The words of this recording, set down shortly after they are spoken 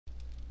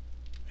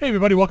Hey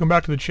everybody, welcome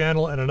back to the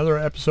channel and another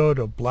episode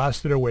of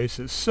Blasted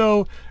Oasis.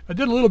 So I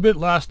did a little bit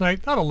last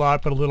night, not a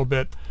lot, but a little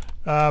bit.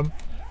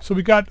 So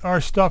we got our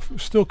stuff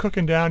still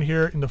cooking down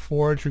here in the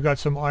forge. We got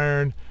some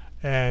iron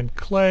and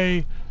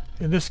clay.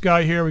 And this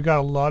guy here, we got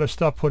a lot of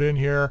stuff put in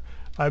here.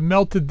 I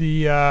melted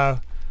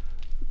the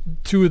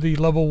two of the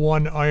level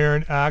 1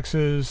 iron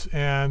axes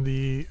and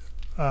the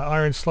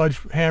iron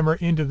sledgehammer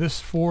into this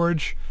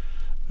forge.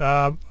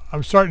 I'm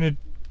starting to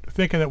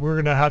thinking that we're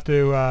going to have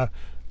to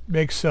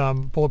make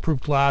some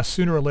bulletproof glass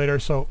sooner or later,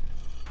 so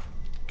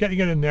getting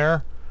it in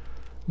there.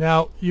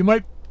 Now you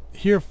might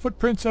hear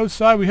footprints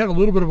outside. We had a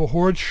little bit of a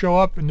horde show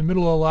up in the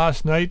middle of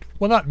last night.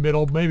 Well, not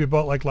middle, maybe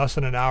about like less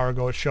than an hour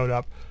ago it showed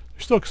up.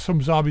 There's still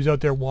some zombies out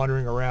there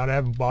wandering around. I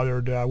haven't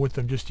bothered with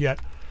them just yet.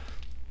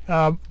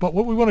 But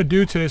what we want to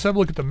do today is have a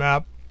look at the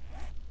map.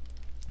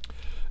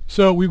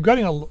 So we're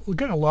getting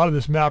a lot of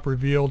this map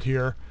revealed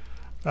here.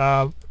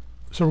 So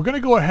we're going to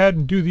go ahead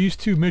and do these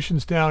two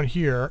missions down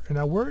here. And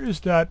now where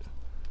is that?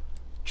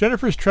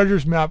 Jennifer's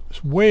Treasures map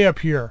is way up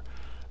here.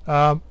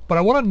 But I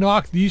want to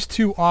knock these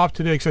two off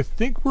today because I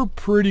think we're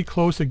pretty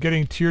close to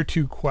getting tier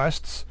 2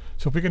 quests.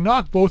 So if we can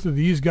knock both of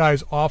these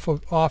guys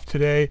off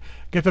today,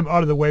 get them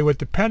out of the way with,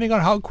 depending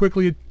on how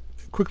quickly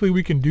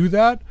we can do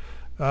that,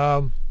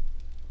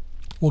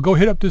 we'll go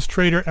hit up this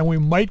trader and we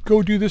might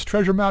go do this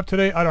treasure map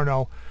today. I don't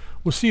know.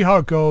 We'll see how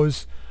it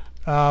goes.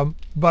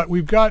 But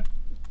we've got,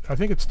 I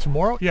think it's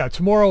tomorrow. Yeah,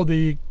 tomorrow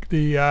the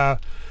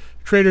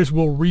traders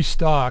will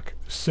restock,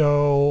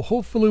 so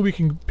hopefully we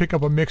can pick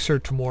up a mixer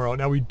tomorrow.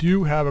 Now we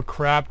do have a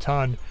crap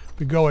ton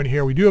to go in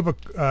here. We do have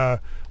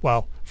a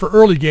well, for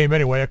early game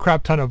anyway, a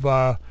crap ton of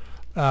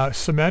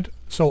cement.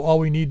 So all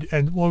we need,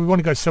 and well, we've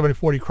only got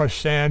 740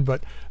 crushed sand,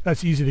 but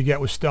that's easy to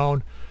get with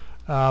stone.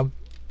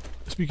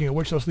 Speaking of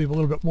which, let's leave a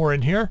little bit more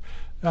in here.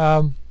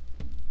 So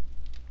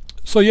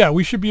yeah,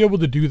 we should be able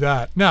to do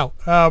that. Now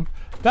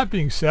that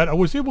being said, I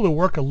was able to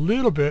work a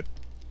little bit.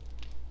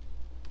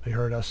 They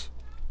heard us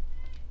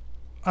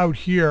out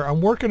here.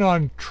 I'm working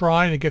on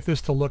trying to get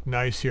this to look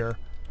nice here.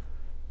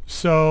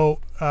 So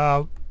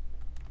yeah,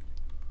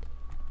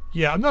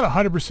 I'm not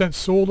 100%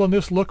 sold on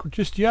this look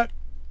just yet,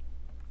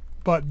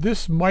 but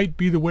this might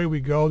be the way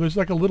we go. There's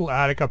like a little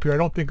attic up here. I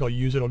don't think I'll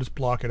use it. I'll just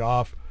block it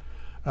off.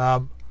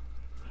 But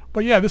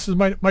yeah, this is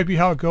might be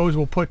how it goes.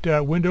 We'll put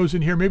windows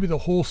in here. Maybe the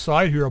whole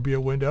side here will be a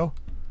window.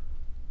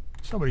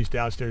 Somebody's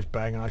downstairs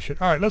banging on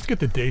shit. Alright, let's get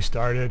the day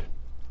started.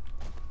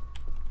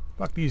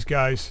 Fuck these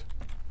guys.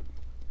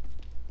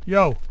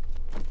 Yo.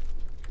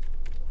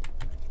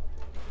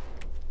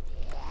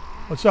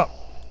 What's up?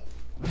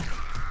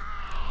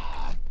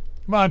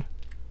 Come on.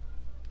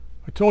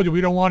 I told you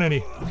we don't want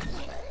any.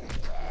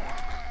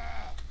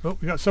 Oh,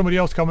 we got somebody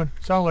else coming.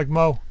 Sound like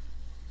Mo.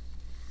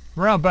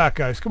 Around back,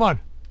 guys. Come on.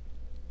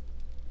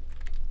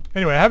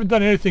 Anyway, I haven't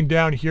done anything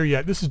down here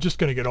yet. This is just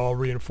going to get all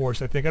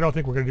reinforced, I think. I don't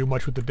think we're going to do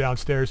much with the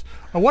downstairs.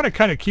 I want to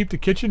kind of keep the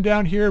kitchen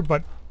down here,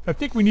 but I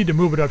think we need to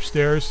move it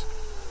upstairs.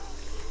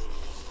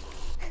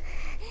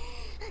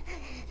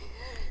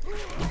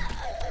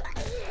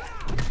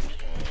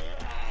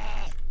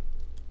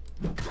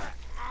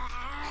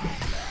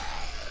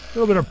 A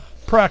little bit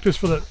of practice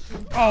for the...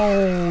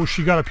 Oh,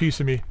 she got a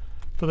piece of me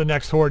for the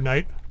next horde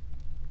night.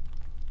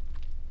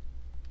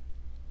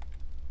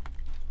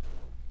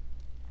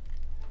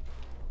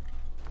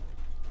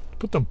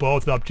 Put them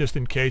both up just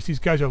in case. These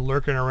guys are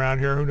lurking around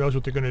here. Who knows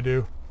what they're going to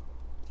do.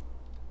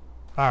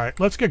 Alright,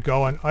 let's get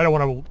going. I don't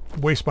want to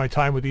waste my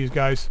time with these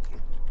guys.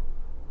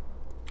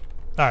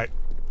 Alright.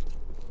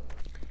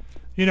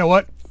 You know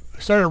what? I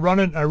started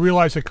running. I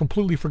realized I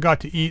completely forgot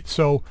to eat,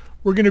 so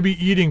we're going to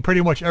be eating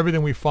pretty much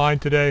everything we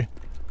find today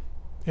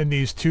in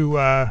these two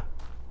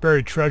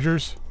buried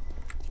treasures.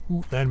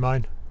 Ooh,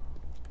 landmine.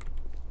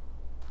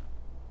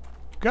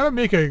 Gotta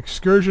make an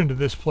excursion to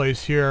this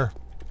place here.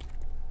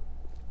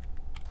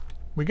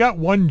 We got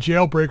one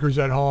jailbreakers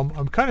at home.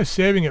 I'm kind of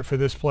saving it for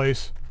this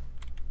place.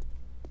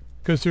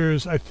 Because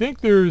there's, I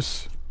think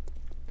there's,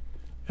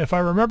 if I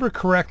remember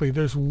correctly,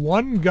 there's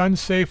one gun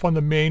safe on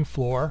the main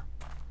floor.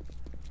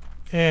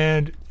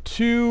 And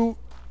 2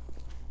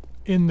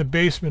 in the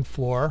basement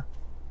floor.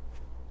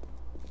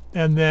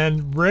 And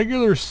then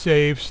regular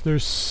safes,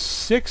 there's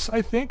 6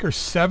 I think, or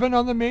 7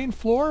 on the main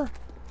floor.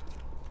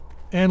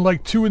 And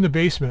like 2 in the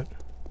basement.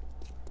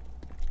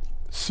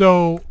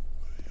 So,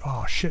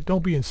 oh shit,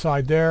 don't be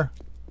inside there.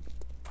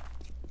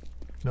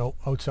 No,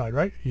 outside,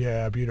 right?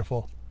 Yeah,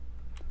 beautiful.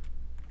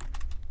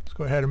 Let's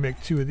go ahead and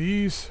make 2 of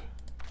these.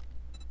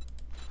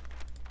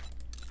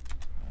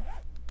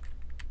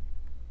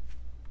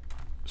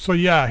 So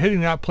yeah,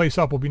 hitting that place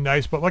up will be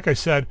nice, but like I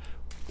said,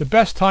 the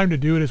best time to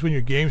do it is when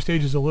your game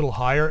stage is a little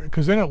higher,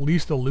 because then at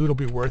least the loot will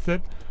be worth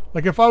it.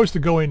 Like if I was to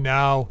go in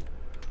now,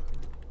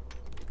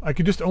 I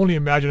could just only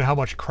imagine how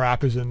much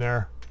crap is in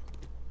there.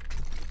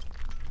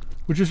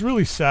 Which is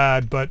really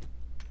sad, but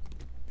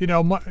you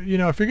know,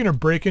 if you're going to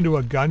break into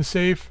a gun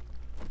safe,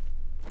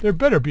 there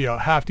better be a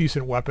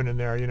half-decent weapon in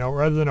there, you know,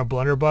 rather than a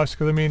blunderbuss.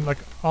 Because I mean, like,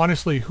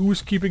 honestly,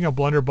 who's keeping a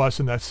blunderbuss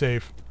in that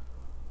safe?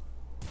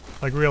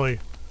 Like, really?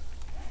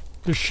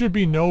 There should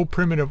be no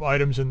primitive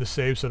items in the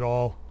safes at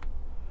all.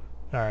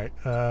 Alright,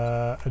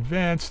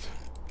 advanced.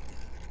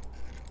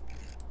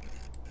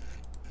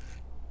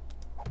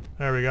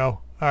 There we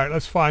go. Alright,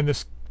 let's find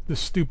this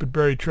stupid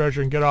buried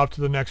treasure and get off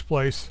to the next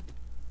place.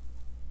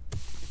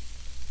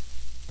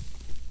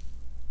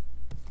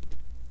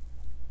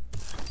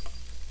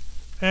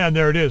 And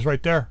there it is,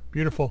 right there.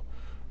 Beautiful.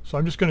 So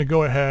I'm just going to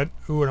go ahead.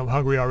 Ooh, and I'm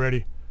hungry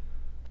already.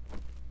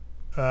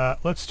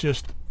 Let's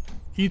just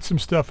eat some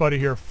stuff out of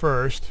here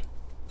first.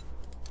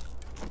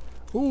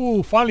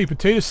 Ooh, finally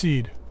potato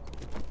seed.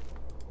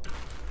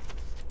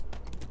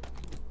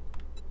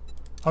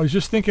 I was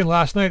just thinking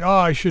last night,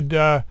 I should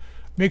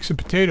make some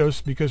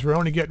potatoes because we're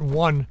only getting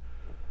one.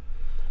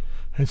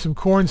 And some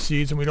corn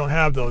seeds and we don't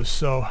have those,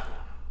 so...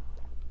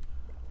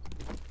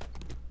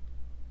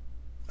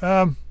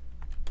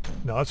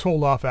 No, let's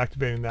hold off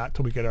activating that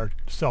till we get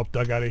ourselves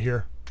dug out of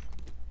here.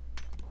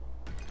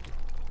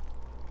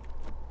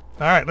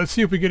 Alright, let's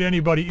see if we get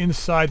anybody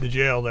inside the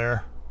jail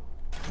there.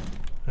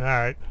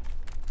 Alright.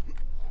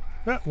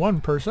 One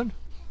person.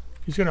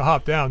 He's going to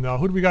hop down though.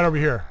 Who do we got over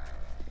here?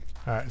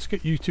 Alright, let's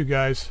get you two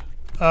guys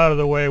out of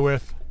the way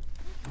with.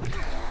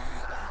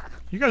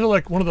 You guys are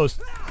like one of those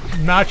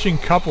matching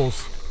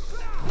couples.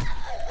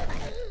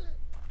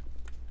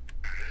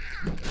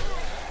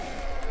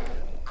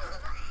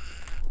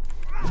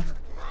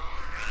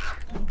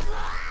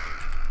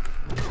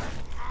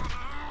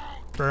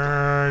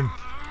 Burn.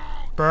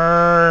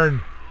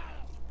 Burn.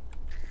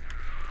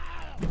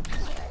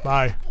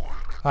 Bye.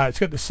 Alright, let's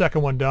get the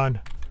second one done.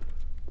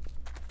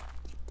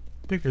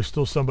 I think there's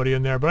still somebody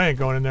in there, but I ain't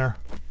going in there.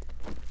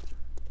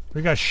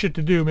 We got shit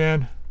to do,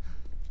 man.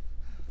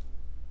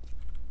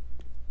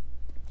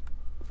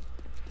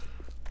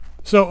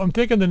 So I'm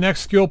thinking the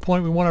next skill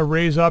point we want to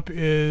raise up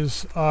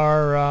is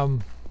our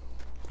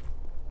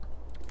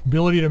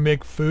ability to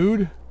make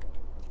food.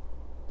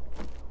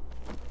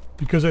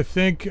 Because I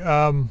think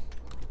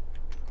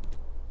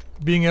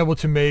being able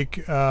to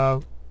make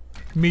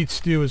meat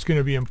stew is going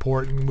to be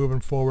important moving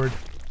forward.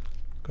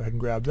 Go ahead and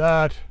grab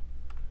that.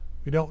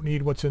 We don't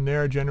need what's in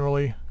there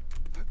generally.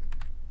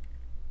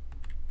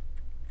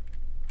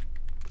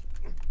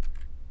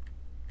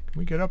 Can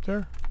we get up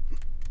there?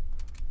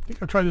 I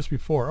think I've tried this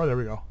before. Oh, there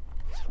we go.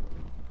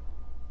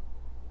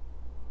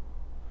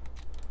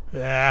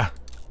 Yeah.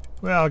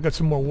 Well, I got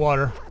some more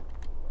water.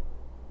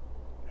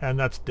 And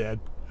that's dead.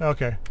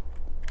 Okay.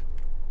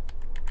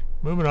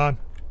 Moving on.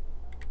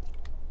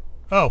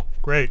 Oh,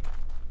 great.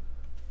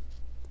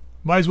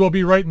 Might as well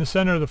be right in the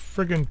center of the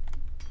friggin...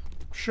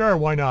 Sure,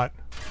 why not?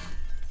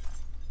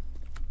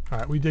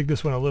 Alright, we dig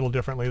this one a little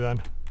differently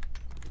then.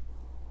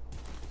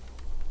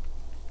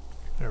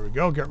 There we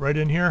go, get right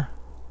in here.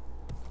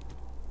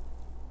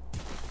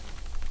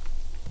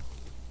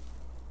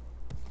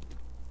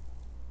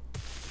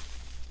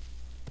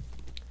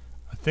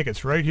 I think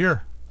it's right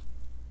here.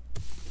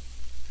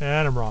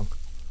 And I'm wrong.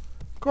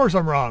 Of course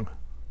I'm wrong.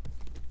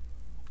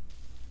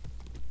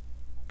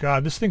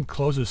 God, this thing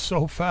closes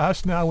so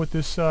fast now with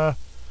this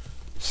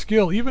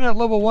skill. Even at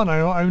level 1,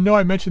 I know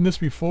I mentioned this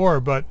before,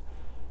 but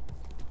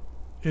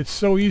it's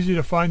so easy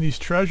to find these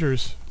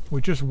treasures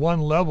with just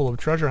one level of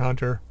treasure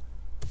hunter.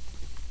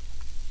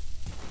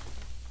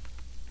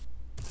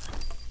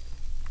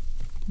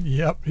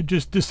 Yep, it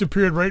just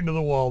disappeared right into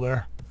the wall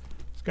there.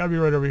 It's got to be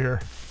right over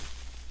here.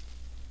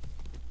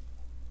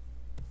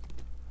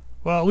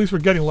 Well, at least we're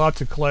getting lots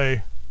of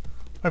clay.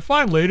 I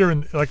find later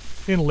in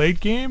late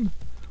game,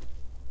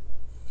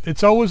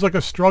 it's always like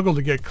a struggle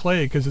to get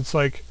clay because it's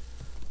like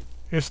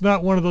it's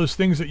not one of those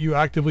things that you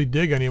actively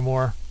dig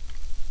anymore.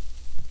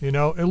 You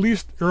know, at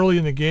least early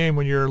in the game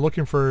when you're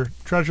looking for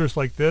treasures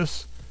like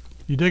this,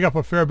 you dig up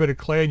a fair bit of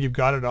clay and you've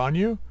got it on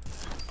you.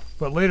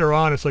 But later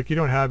on, it's like you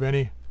don't have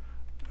any.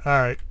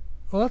 Alright.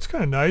 Well, that's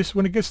kind of nice.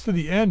 When it gets to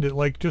the end, it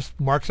like just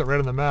marks it right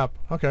on the map.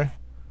 Okay.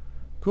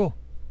 Cool.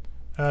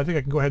 I think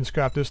I can go ahead and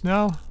scrap this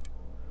now.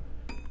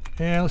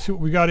 And let's see what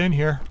we got in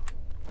here.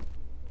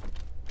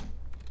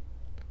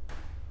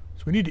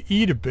 So we need to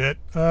eat a bit.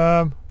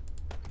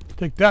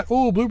 Take that.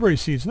 Oh, blueberry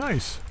seeds.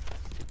 Nice.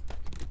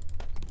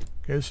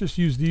 Okay, let's just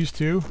use these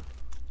two.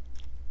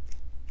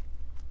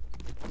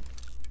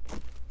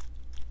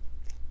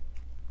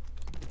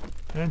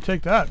 And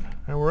take that.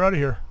 And we're out of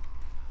here.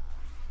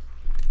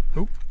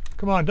 Oop.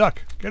 Come on,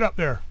 duck. Get up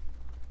there.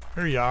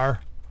 There you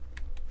are.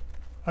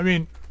 I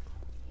mean,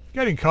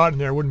 getting caught in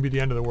there wouldn't be the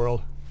end of the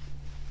world.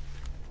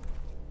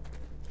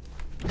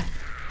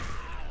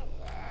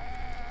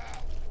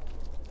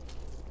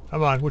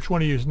 Come on, which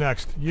one of you is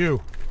next?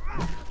 You.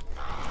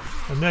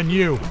 And then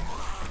you.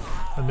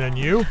 And then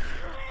you.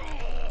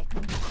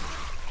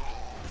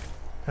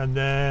 And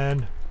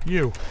then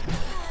you.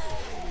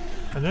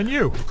 And then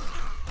you.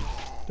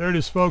 There it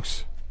is,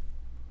 folks.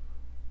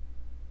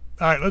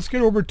 Alright, let's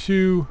get over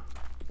to...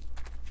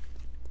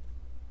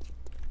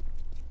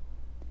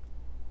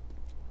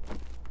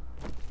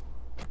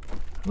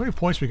 How many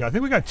points we got? I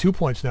think we got 2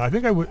 points now. I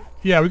think I would...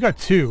 Yeah, we got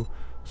 2.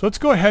 So let's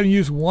go ahead and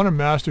use one in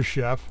Master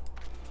Chef.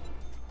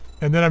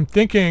 And then I'm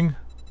thinking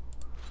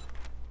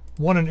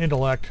one in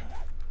Intellect.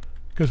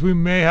 Because we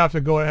may have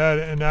to go ahead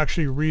and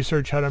actually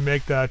research how to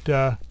make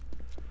that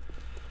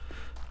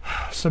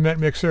cement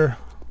mixer,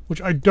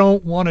 which I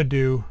don't want to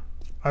do.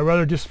 I'd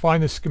rather just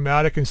find the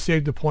schematic and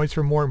save the points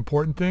for more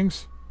important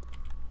things.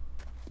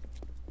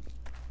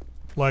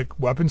 Like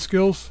weapon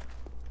skills.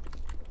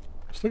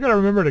 Still gotta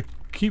remember to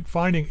keep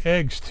finding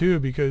eggs too,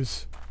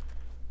 because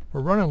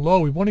we're running low.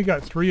 We've only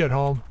got 3 at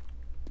home.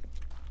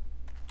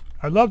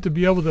 I'd love to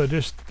be able to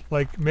just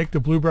like make the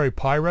blueberry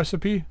pie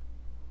recipe.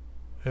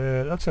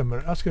 That's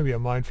gonna be a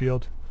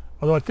minefield.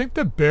 Although I think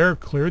the bear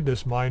cleared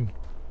this minefield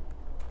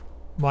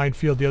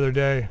the other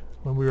day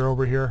when we were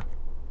over here.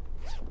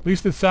 At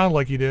least it sounded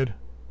like he did.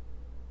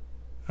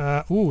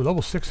 Ooh,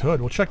 level 6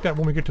 hood. We'll check that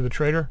when we get to the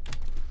trader.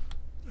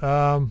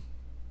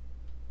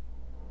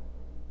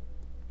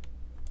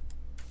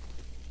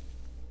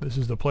 This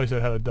is the place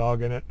that had a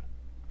dog in it.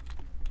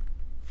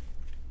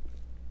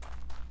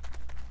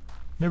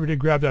 Never did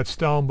grab that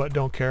stone, but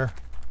don't care.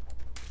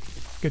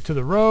 Get to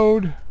the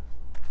road.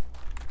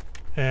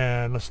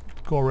 And let's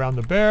go around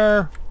the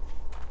bear.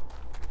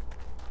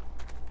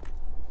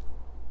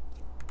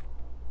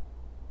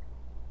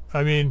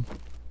 I mean,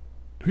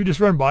 we just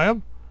run by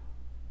him?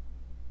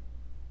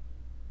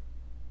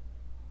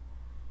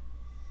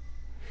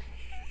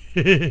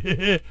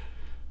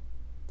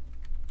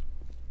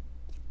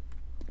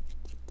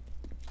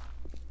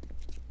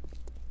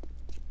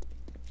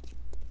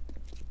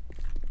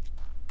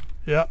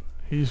 Yeah,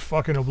 he's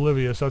fucking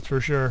oblivious, that's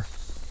for sure.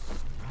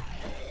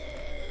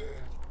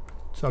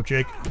 What's up,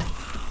 Jake?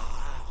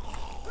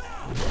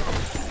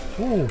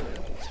 Ooh.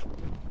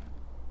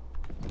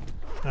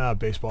 Ah,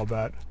 baseball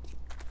bat.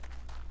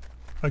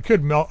 I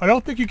could melt. I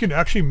don't think you can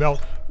actually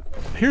melt.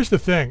 Here's the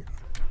thing.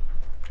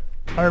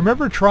 I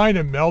remember trying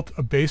to melt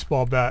a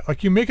baseball bat.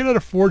 Like, you make it out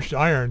of forged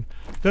iron.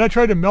 Then I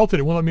tried to melt it.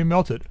 It won't let me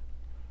melt it.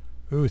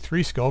 Ooh,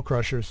 3 skull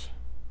crushers.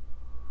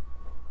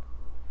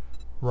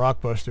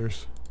 Rock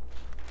busters.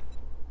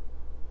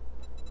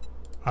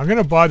 I'm going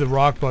to buy the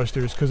rock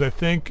busters because I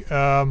think...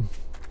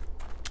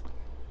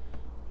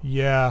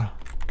 yeah.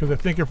 Because I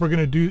think if we're going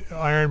to do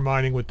iron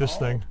mining with this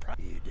thing,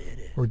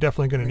 we're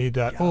definitely going to need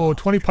that. Oh,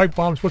 20 pipe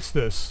bombs. What's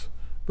this?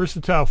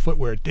 Versatile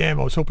footwear. Damn,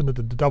 I was hoping that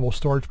the double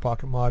storage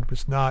pocket mod, but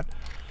it's not.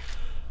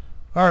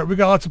 Alright, we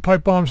got lots of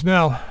pipe bombs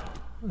now.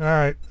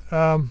 Alright.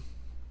 Got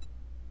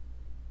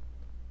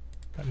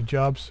any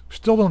jobs?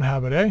 Still don't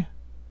have it, eh?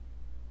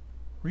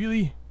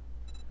 Really?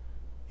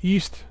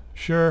 East?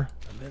 Sure.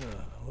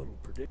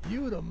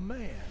 You the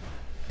man.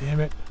 Damn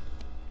it.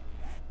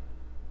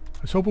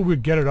 I was hoping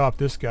we'd get it off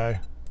this guy.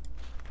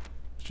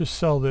 Let's just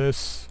sell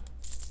this.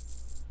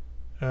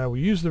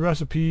 We use the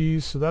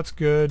recipes, so that's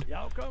good.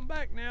 Y'all come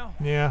back now.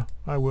 Yeah,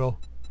 I will.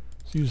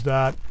 Let's use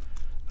that.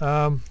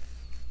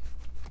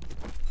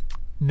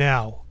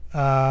 Now,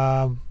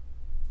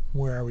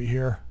 where are we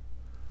here?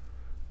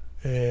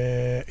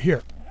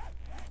 Here.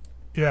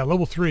 Yeah,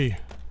 level 3.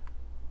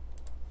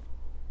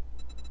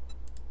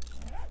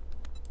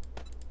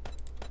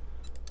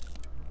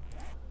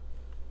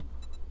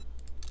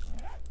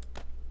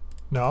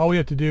 Now all we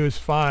have to do is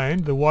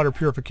find the water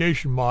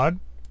purification mod,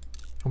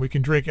 and we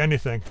can drink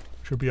anything.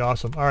 Should be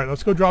awesome. Alright,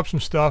 let's go drop some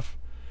stuff.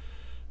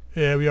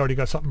 Yeah, we already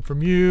got something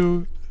from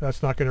you.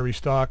 That's not going to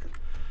restock.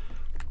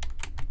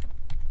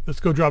 Let's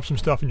go drop some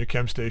stuff in your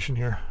chem station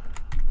here.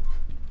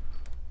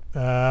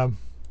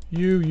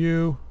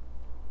 You.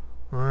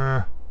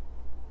 Let's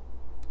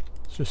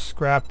just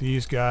scrap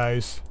these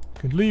guys.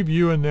 Could leave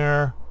you in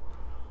there.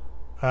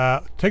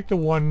 Take the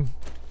one.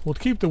 We'll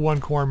keep the one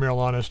cornmeal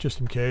on us just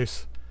in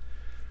case.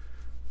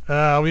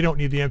 We don't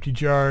need the empty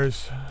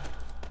jars.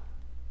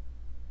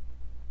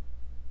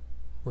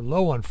 We're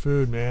low on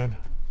food, man.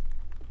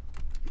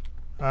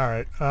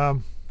 Alright,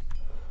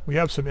 we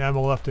have some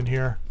ammo left in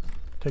here.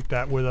 Take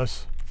that with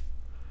us.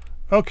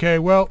 Okay,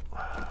 well,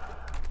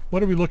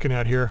 what are we looking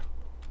at here?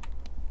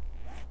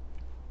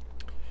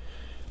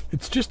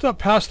 It's just up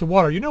past the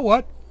water. You know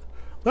what?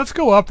 Let's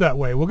go up that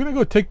way. We're going to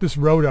go take this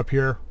road up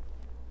here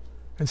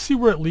and see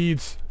where it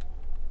leads.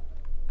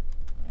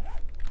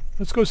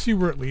 Let's go see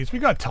where it leads. We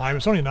got time.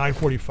 It's only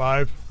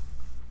 9:45.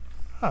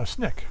 Ah,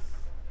 Snick.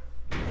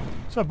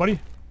 What's up, buddy?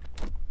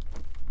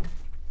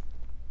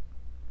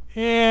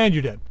 And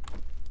you're dead.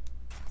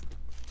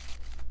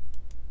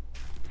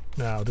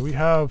 Now, do we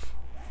have...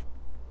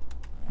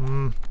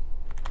 Let's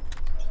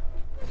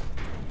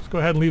go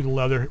ahead and leave the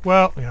leather.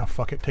 Well, yeah,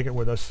 fuck it. Take it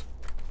with us.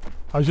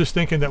 I was just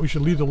thinking that we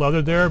should leave the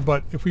leather there,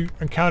 but if we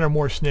encounter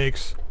more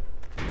snakes,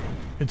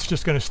 it's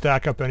just going to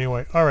stack up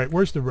anyway. Alright,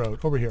 where's the road?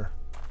 Over here.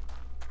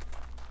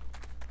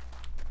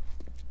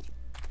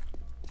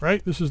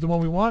 Right? This is the one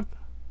we want?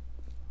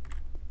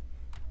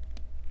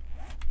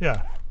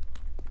 Yeah.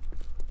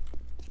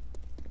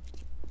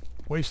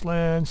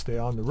 Wasteland, stay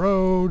on the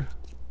road.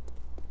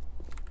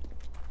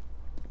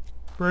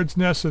 Bird's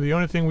nests are the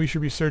only thing we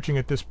should be searching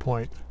at this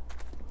point.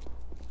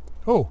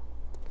 Oh!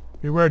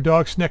 Beware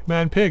dog, snake,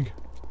 man, pig.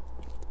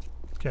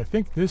 Okay, I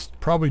think this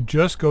probably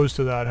just goes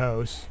to that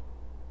house.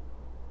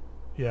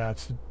 Yeah,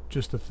 it's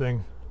just a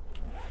thing.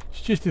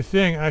 It's just a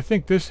thing, and I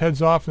think this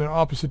heads off in the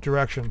opposite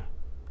direction.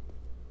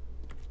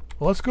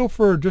 Well, let's go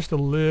for just a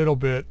little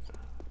bit.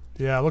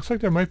 Yeah, it looks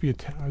like there might be a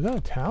town. Is that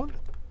a town?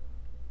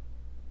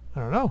 I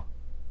don't know.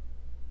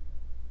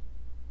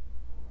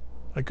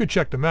 I could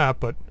check the map,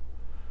 but...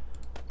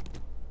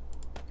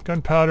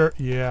 Gunpowder,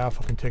 yeah, I'll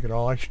fucking take it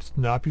all. I should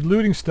not be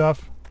looting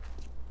stuff.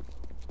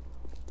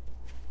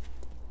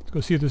 Let's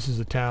go see if this is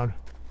a town.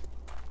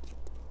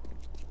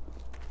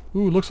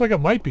 Ooh, looks like it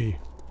might be.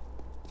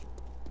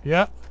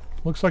 Yeah,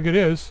 looks like it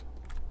is.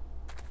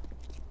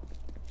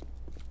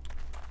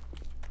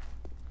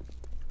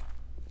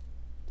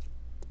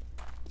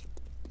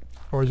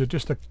 Or is it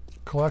just a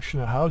collection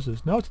of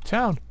houses? No, it's a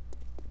town.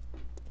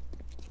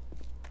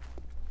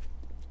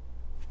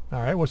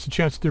 Alright, what's the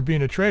chance of there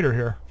being a trader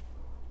here?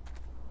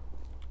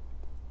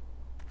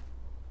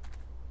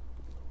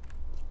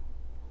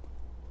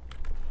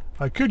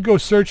 I could go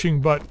searching,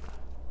 but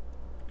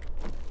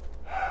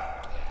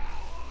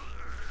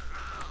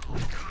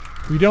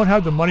we don't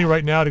have the money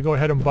right now to go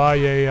ahead and buy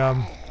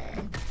a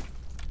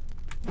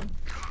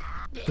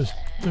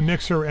the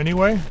mixer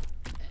anyway.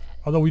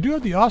 Although we do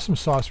have the awesome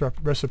sauce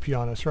recipe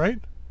on us, right?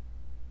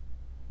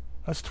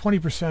 That's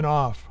 20%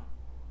 off.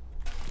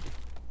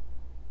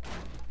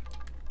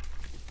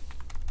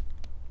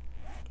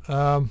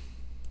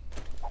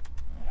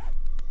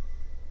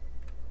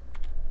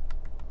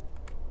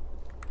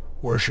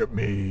 Worship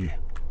me.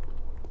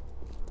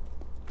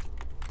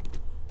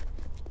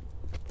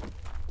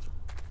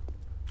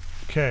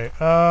 Okay,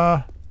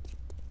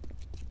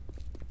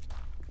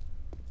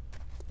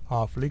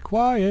 awfully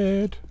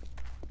quiet.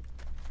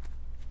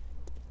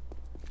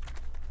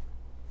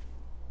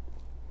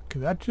 Okay,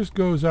 that just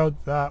goes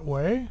out that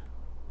way.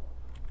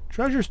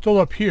 Treasure's still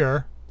up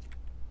here.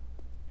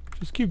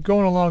 Just keep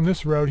going along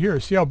this road here.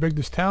 See how big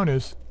this town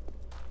is.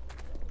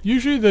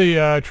 Usually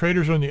the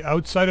traders are on the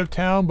outside of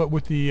town, but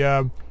with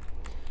the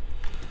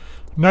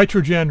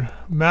nitrogen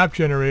map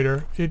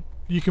generator,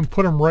 you can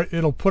put them right.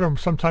 It'll put them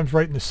sometimes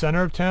right in the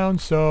center of town.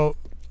 So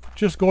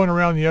just going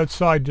around the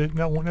outside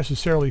won't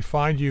necessarily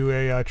find you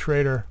a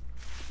trader.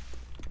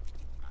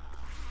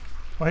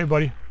 Oh, hey,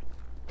 buddy.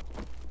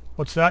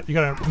 What's that? You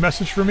got a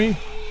message for me?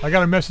 I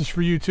got a message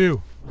for you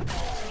too.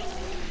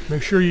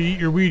 Make sure you eat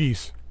your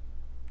Wheaties.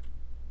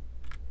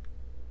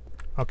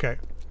 Okay,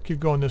 keep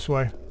going this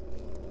way.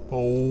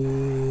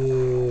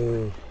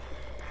 Oh.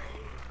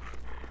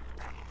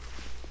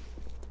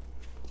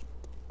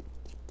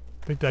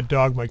 I think that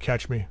dog might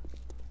catch me.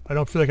 I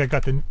don't feel like I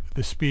got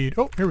the speed.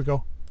 Oh, here we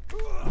go.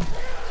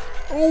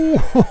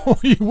 Oh,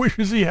 he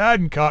wishes he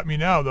hadn't caught me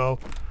now, though.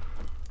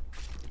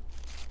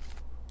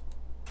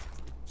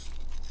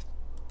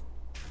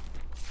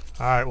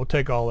 Alright, we'll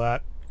take all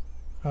that.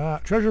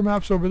 Treasure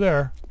map's over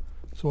there.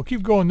 So we'll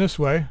keep going this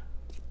way.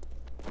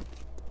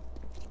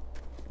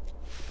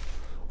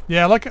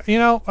 Yeah, like, you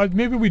know,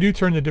 maybe we do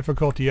turn the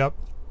difficulty up.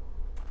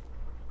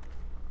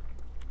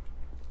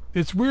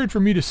 It's weird for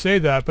me to say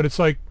that, but it's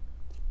like...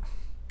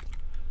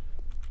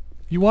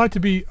 You want it to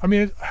be... I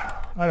mean,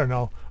 I don't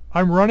know.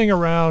 I'm running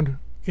around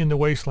in the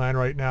wasteland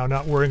right now,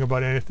 not worrying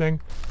about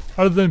anything.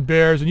 Other than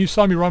bears, and you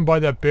saw me run by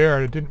that bear,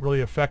 and it didn't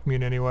really affect me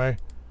in any way.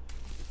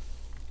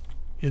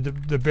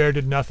 The bear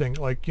did nothing,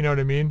 like, you know what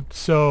I mean?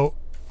 So,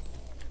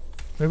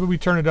 maybe we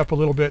turn it up a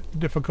little bit,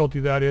 difficulty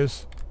that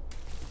is.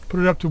 Put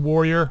it up to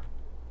warrior.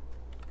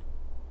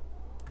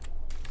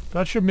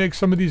 That should make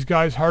some of these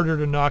guys harder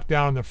to knock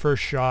down in the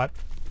first shot.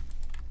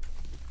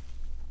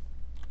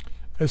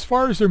 As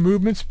far as their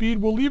movement speed,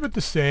 we'll leave it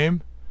the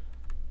same.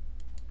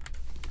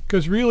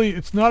 Because really,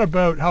 it's not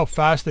about how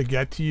fast they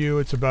get to you,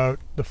 it's about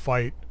the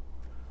fight.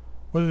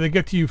 Whether they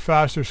get to you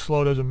fast or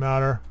slow doesn't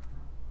matter.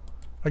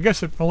 I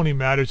guess it only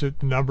matters at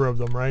the number of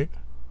them, right?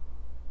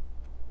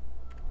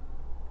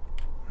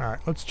 Alright,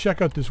 let's check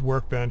out this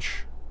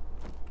workbench.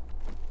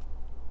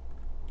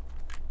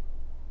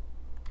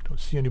 Don't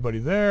see anybody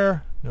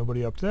there.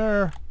 Nobody up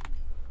there.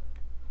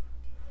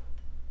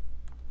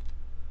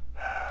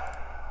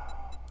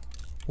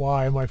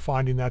 Why am I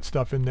finding that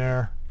stuff in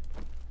there?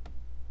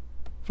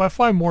 If I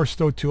find more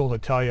stone tool, I'll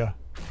tell you.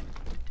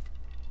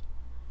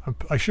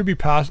 I should be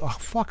past... Oh,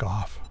 fuck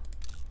off.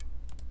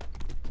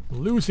 I'm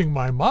losing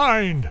my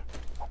mind.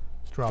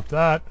 Let's drop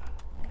that.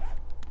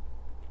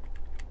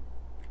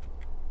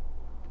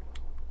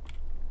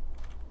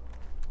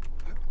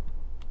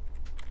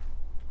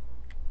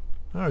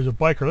 Oh, there's a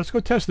biker. Let's go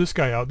test this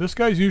guy out. This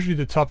guy's usually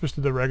the toughest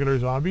of the regular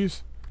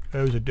zombies.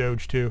 That was a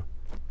doge too.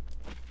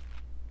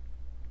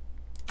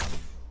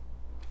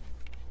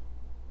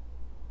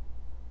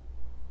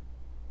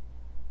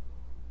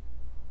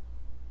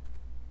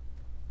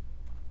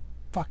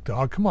 Fuck,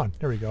 dog. Come on.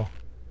 There we go.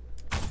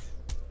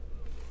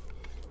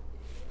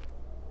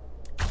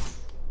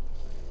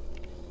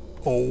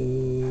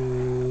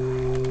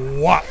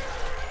 Oh, what?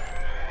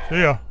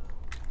 See ya.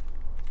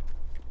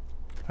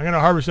 I'm gonna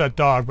harvest that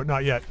dog, but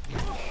not yet.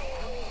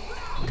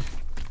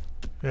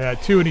 Yeah,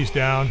 2 and he's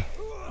down.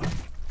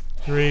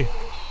 3.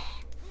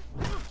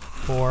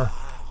 4.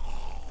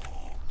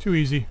 Too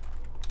easy.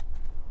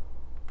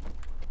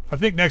 I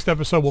think next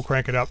episode we'll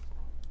crank it up.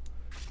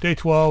 Day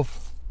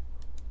 12.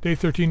 Day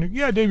 13.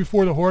 Yeah, day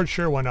before the horde.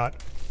 Sure, why not?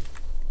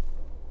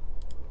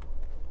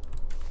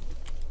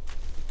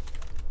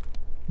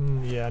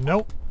 Yeah,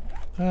 nope.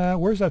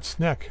 Where's that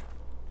snack?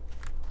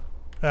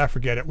 Ah,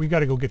 forget it. We got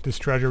to go get this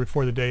treasure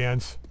before the day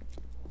ends.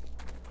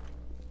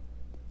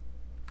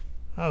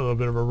 A little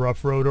bit of a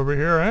rough road over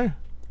here, eh?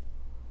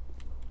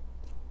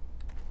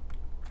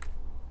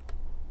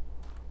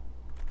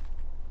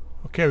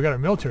 Okay, we got a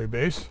military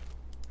base.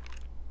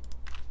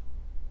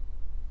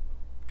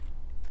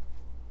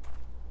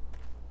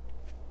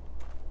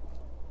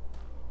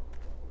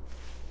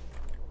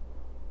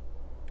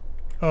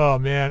 Oh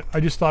man, I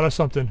just thought of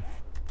something.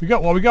 We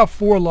got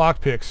 4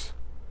 lockpicks.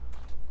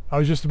 I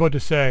was just about to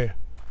say,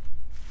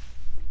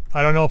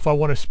 I don't know if I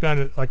want to spend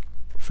it like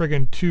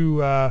friggin'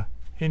 2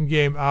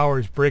 in-game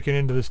hours breaking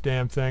into this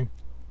damn thing.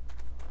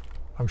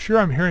 I'm sure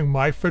I'm hearing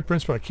my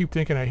footprints, but I keep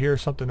thinking I hear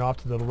something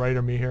off to the right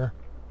of me here.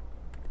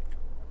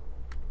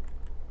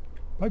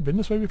 Have I been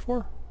this way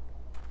before?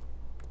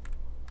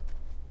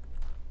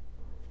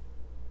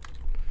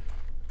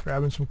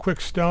 Grabbing some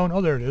quick stone.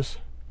 Oh, there it is.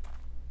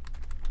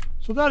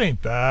 So that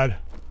ain't bad.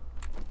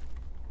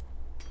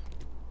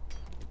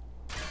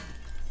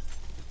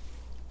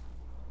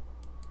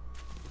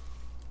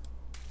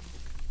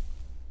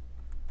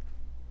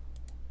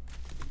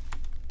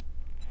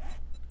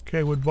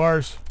 Okay, wood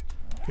bars.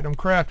 Get them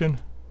crafting.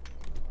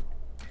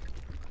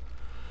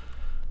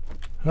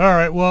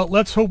 Alright, well,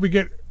 let's hope we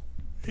get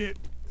it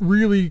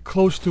really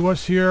close to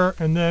us here,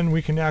 and then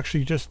we can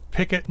actually just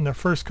pick it in the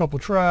first couple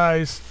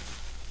tries.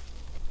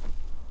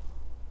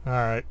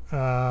 Alright,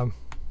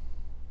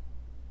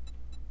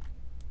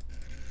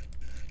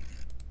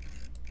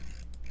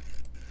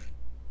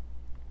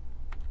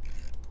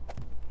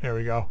 there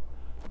we go.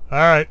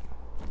 Alright,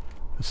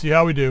 let's see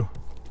how we do.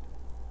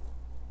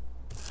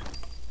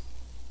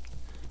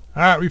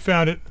 Alright, we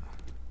found it.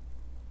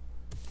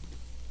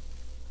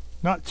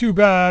 Not too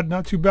bad,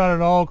 not too bad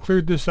at all.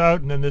 Cleared this out,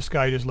 and then this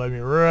guy just led me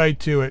right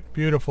to it.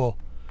 Beautiful.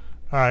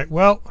 Alright,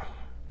 well,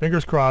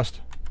 fingers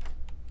crossed.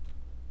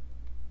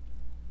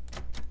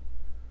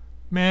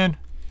 Man,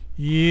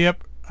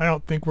 yep, I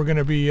don't think we're going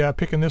to be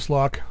picking this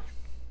lock.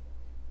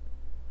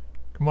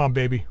 Come on,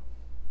 baby.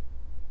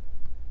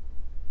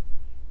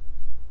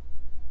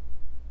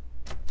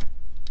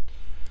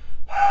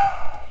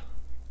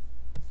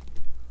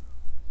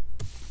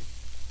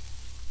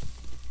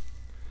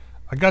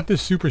 I got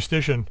this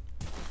superstition,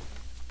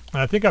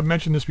 and I think I've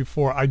mentioned this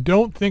before. I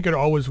don't think it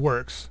always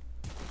works,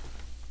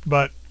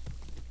 but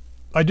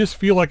I just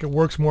feel like it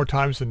works more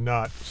times than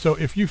not. So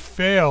if you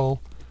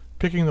fail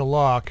picking the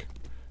lock,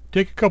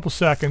 take a couple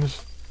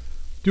seconds,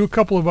 do a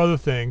couple of other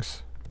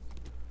things,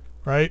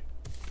 right?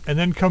 And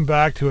then come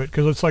back to it,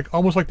 because it's like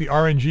almost like the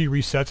RNG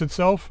resets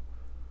itself.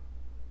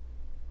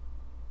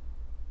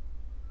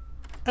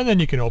 And then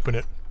you can open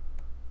it.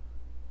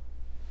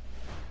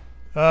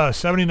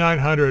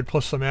 7,900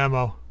 plus some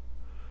ammo.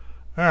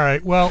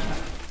 Alright, well,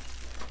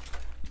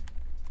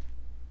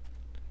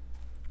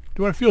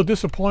 do I feel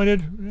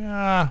disappointed?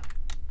 Yeah,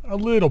 a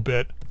little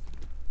bit.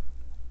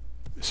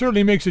 It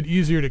certainly makes it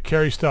easier to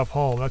carry stuff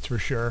home, that's for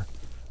sure.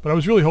 But I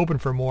was really hoping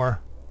for more.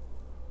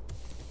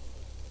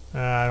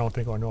 I don't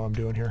think I know what I'm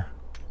doing here.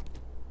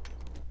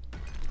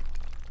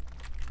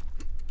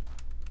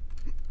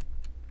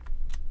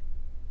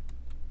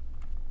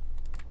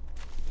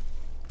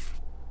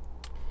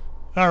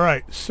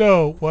 Alright,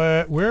 so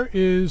where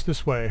is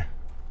this way?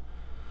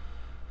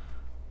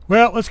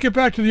 Well, let's get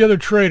back to the other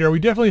trader. We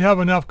definitely have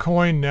enough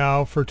coin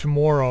now for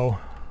tomorrow.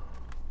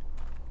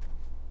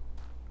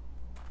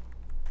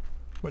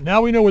 But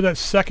now we know where that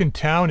second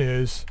town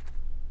is.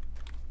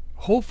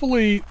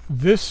 Hopefully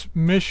this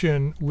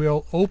mission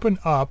will open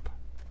up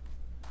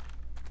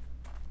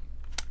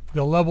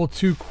the level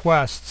 2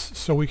 quests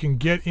so we can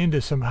get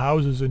into some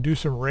houses and do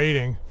some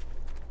raiding.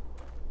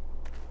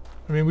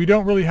 I mean, we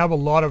don't really have a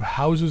lot of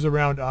houses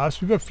around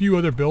us. We have a few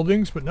other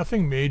buildings, but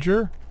nothing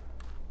major.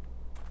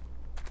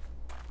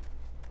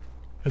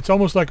 It's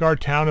almost like our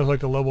town is like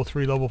the level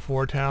 3, level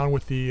 4 town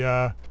with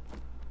the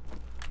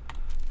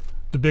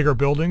bigger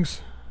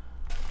buildings.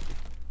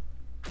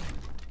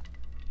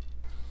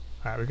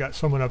 Alright, we got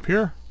someone up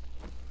here.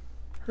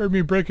 Heard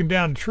me breaking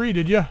down the tree,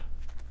 did ya?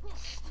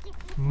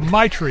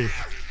 My tree.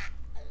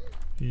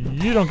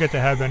 You don't get to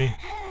have any.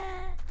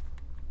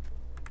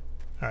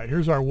 Alright,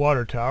 here's our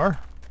water tower.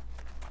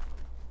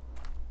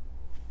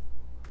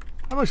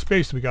 How much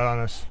space do we got on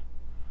us?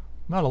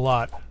 Not a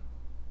lot.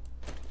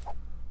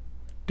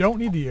 Don't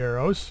need the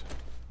arrows.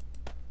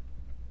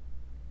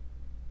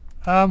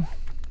 Knock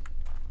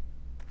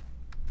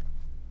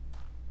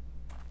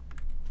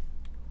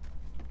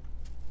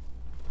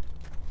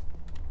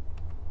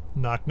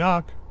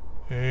knock.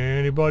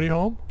 Anybody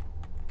home?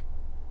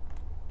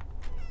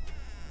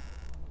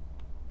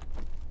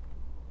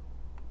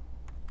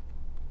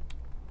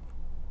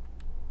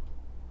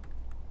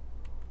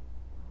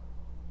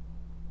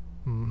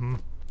 Mm-hmm.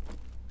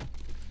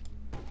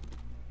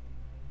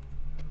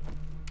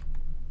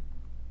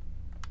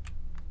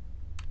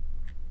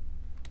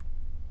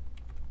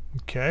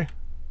 Okay.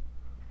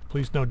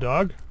 Please no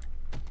dog.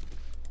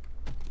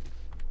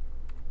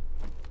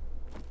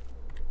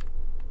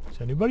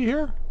 Is anybody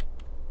here?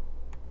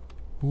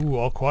 Ooh,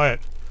 all quiet.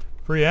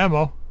 Free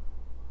ammo.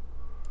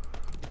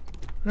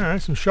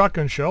 Alright, some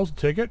shotgun shells. I'll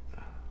take it.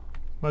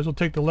 Might as well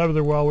take the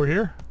leather while we're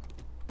here.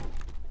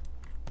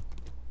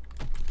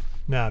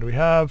 Now, do we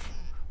have...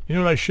 You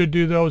know what I should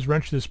do, though, is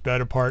wrench this bed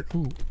apart.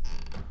 Ooh. If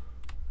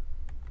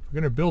we're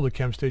going to build a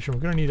chem station, we're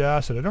going to need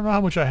acid. I don't know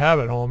how much I have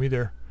at home,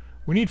 either.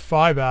 We need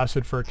 5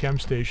 acid for a chem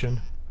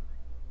station.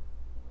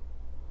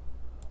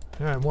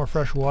 Alright, more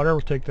fresh water.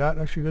 We'll take that.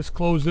 Actually, let's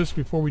close this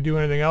before we do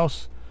anything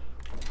else.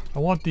 I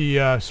want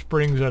the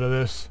springs out of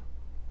this.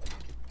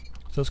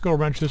 So let's go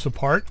wrench this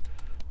apart.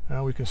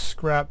 Now we can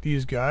scrap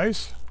these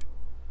guys.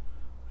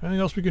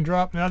 Anything else we can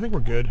drop? No, I think we're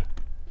good.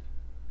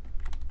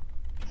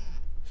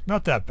 It's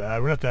not that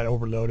bad. We're not that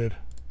overloaded.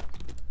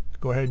 Let's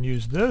go ahead and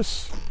use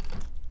this.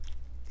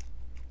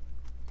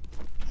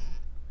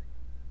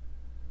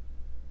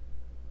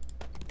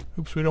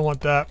 Oops, we don't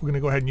want that. We're going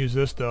to go ahead and use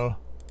this, though.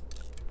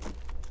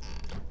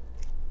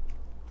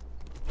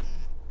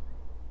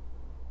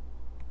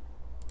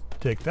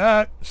 Take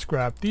that.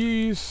 Scrap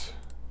these.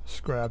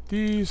 Scrap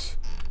these.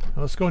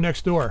 Now let's go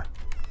next door.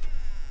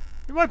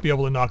 We might be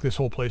able to knock this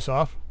whole place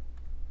off.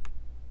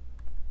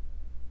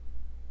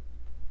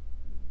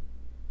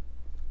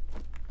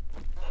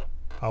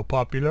 How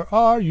popular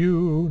are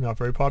you? Not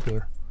very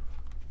popular.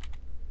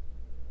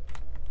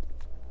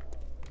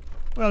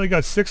 Well, they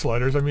got 6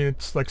 lighters. I mean,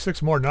 it's like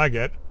 6 more than I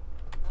get.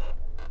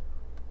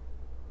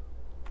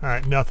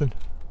 Alright, nothing.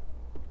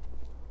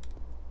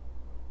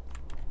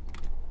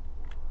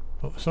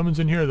 Oh, someone's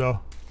in here, though.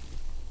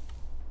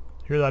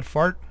 Hear that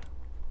fart?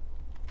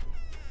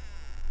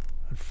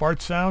 That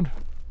fart sound?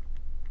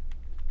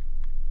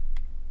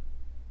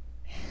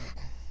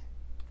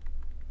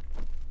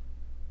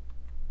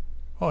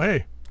 Oh,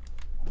 hey.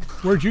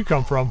 Where'd you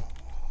come from?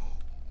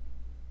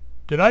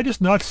 Did I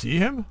just not see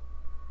him?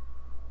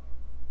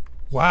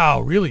 Wow,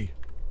 really?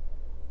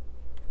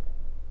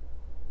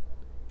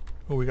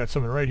 Oh, we got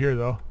someone right here,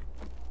 though.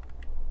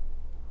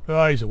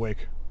 Oh, he's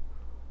awake.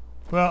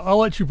 Well, I'll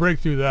let you break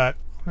through that.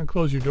 I'm going to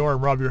close your door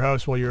and rob your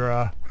house while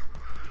you're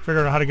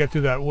figuring out how to get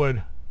through that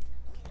wood.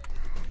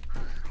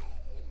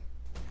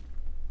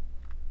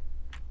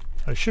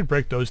 I should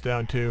break those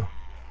down, too.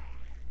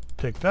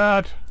 Take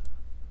that.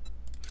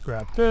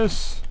 Scrap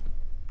this.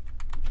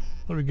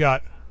 What do we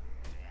got?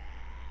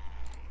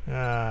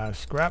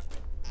 Scrap.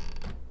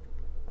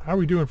 How are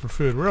we doing for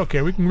food? We're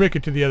okay. We can make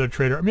it to the other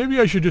trader. Maybe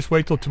I should just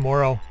wait till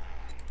tomorrow.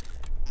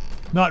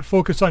 Not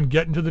focus on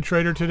getting to the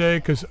trader today,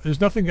 because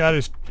there's nothing at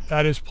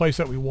his place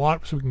that we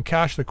want, so we can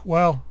cash the...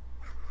 Well...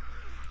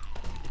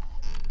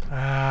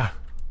 What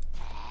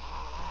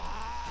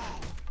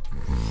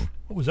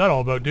was that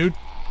all about, dude?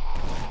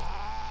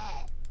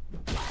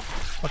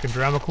 Fucking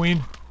drama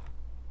queen.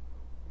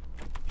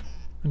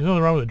 There's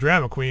nothing wrong with a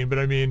drama queen, but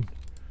I mean...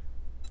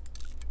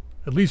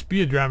 At least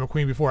be a drama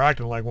queen before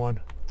acting like one.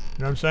 You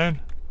know what I'm saying?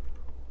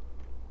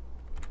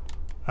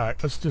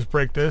 Alright, let's just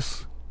break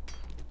this.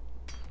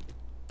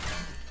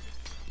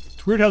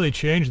 It's weird how they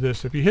changed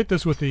this. If you hit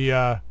this with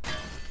the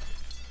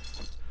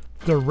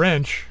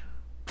wrench,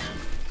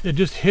 it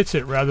just hits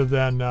it rather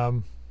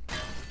than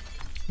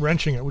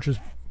wrenching it, which is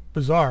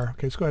bizarre.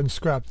 Okay, let's go ahead and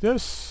scrap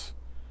this.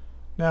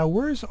 Now,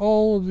 where's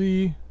all of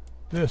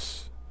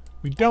this?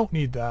 We don't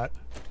need that.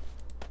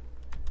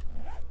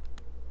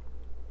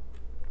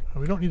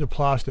 We don't need the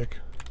plastic.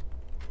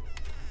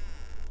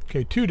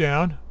 Okay, 2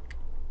 down.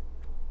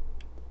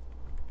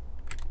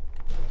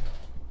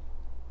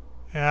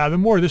 Yeah, the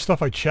more of this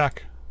stuff I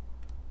check,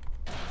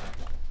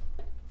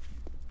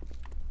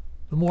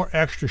 the more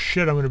extra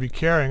shit I'm going to be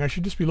carrying. I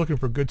should just be looking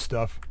for good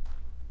stuff.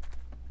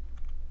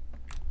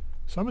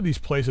 Some of these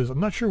places, I'm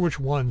not sure which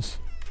ones.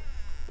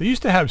 They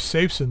used to have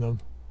safes in them.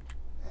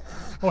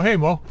 Oh, hey,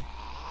 Mo.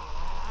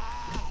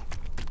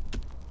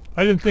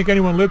 I didn't think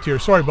anyone lived here.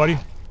 Sorry, buddy.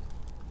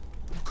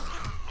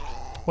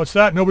 What's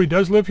that? Nobody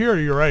does live here?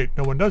 You're right.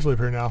 No one does live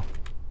here now.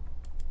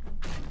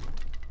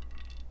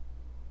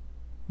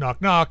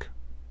 Knock, knock.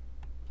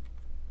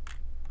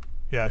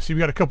 Yeah, see, we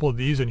got a couple of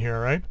these in here,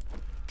 right?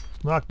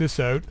 Let's knock this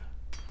out.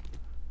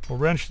 We'll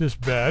wrench this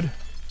bed.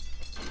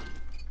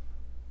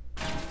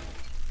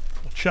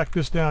 We'll check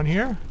this down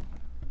here.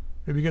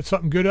 Maybe get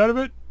something good out of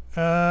it.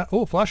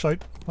 Oh,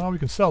 flashlight. Well, we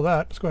can sell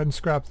that. Let's go ahead and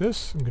scrap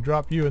this. We can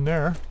drop you in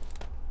there.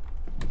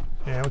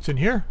 And what's in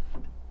here?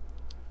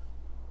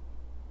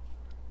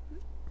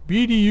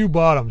 BDU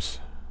bottoms.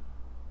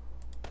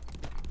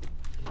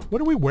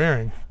 What are we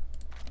wearing?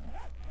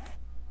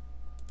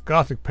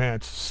 Gothic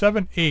pants.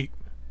 7'8".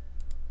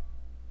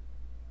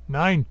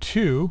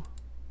 9'2".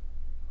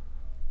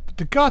 But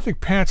the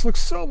Gothic pants look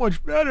so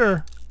much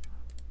better.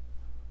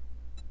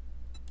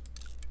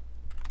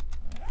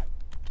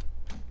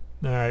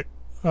 Alright.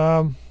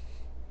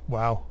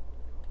 Wow.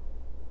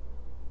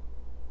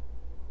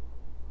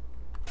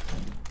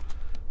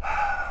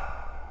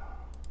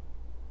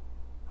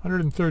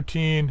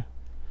 $113.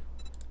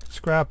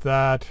 Scrap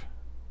that.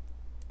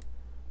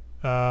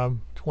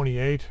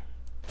 28.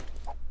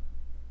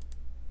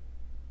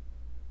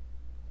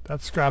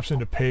 That scraps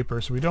into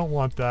paper, so we don't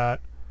want that.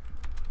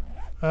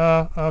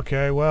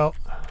 Okay, well.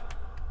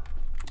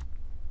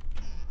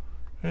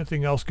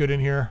 Anything else good in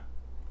here?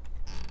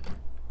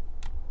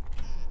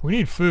 We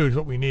need food is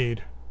what we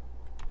need.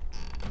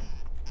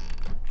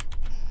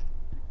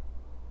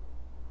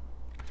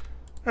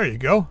 There you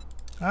go.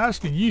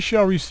 Ask and ye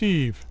shall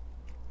receive.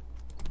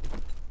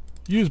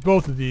 Use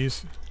both of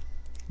these.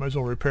 Might as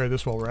well repair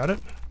this while we're at it.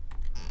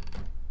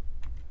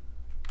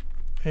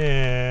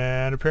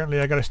 And apparently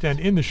I gotta stand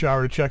in the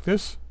shower to check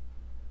this.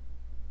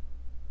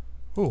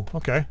 Ooh,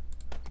 okay.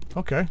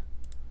 Okay.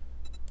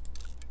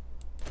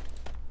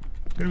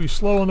 Gonna be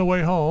slow on the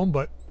way home,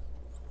 but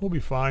we'll be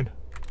fine.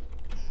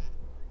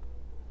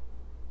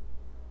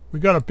 We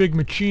got a big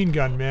machine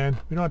gun, man.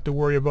 We don't have to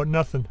worry about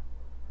nothing.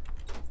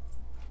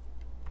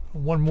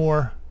 One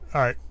more.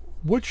 Alright.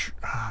 Which...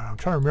 I'm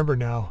trying to remember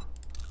now.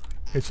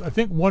 I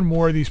think one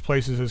more of these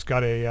places has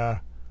got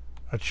a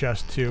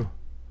chest too.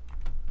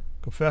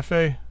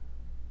 Covfefe.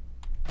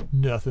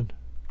 Nothing.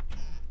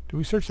 Did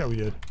we search that? We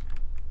did.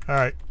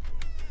 Alright.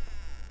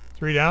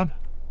 3 down.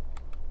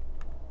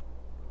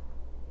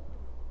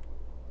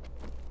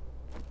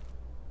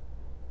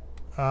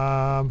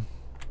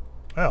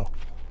 Well.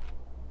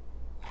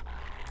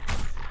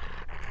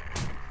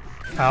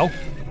 Ow.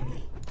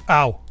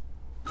 Ow.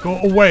 Go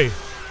away.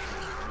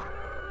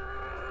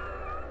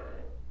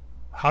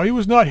 How he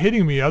was not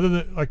hitting me other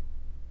than, like...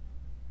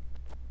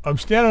 I'm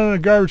standing on a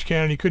garbage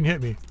can and he couldn't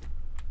hit me.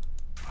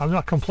 I'm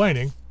not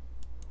complaining.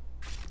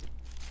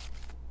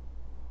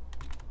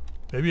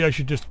 Maybe I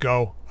should just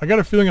go. I got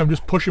a feeling I'm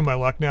just pushing my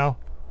luck now.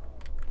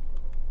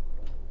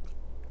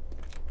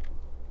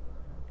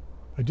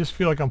 I just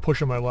feel like I'm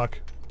pushing my luck.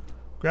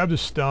 Grab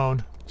this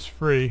stone. It's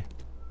free.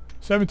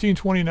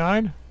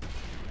 1729.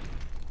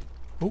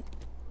 Oh.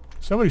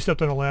 Somebody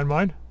stepped on a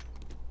landmine.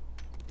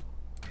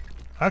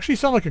 I actually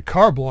sound like a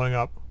car blowing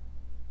up.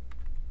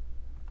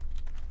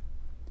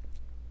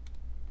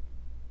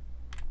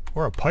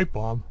 Or a pipe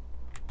bomb.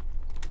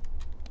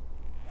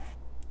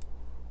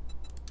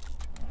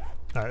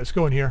 Alright, let's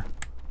go in here.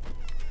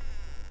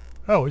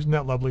 Oh, isn't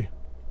that lovely?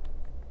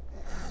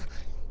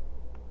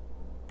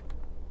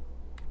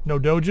 No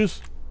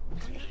doges?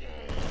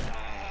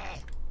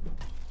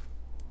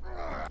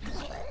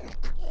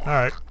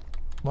 Alright.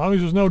 As long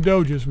as there's no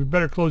doges, we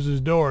better close this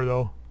door,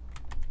 though.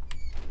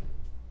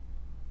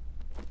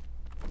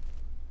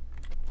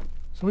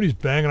 Somebody's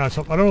banging on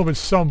something. I don't know if it's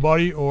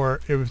somebody or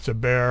if it's a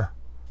bear.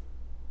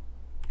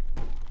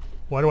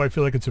 Why do I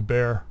feel like it's a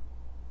bear?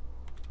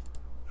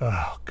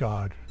 Oh,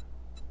 God.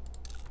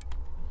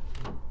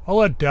 I'll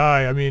let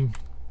die. I mean,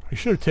 I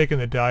should have taken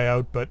the die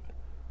out, but...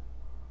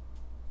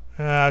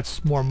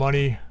 That's more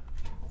money.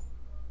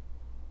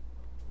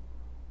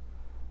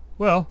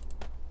 Well,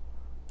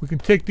 we can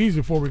take these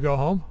before we go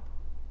home.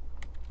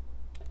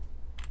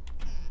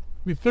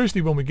 We'll be thirsty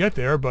when we get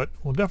there, but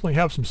we'll definitely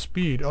have some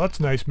speed. Oh, that's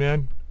nice,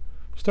 man.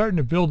 Starting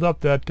to build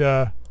up that...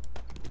 let's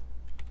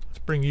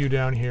bring you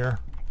down here.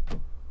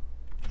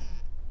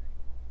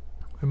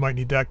 I might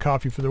need that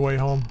coffee for the way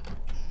home.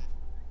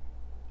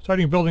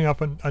 Starting building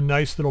up a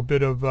nice little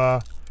bit of...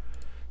 let's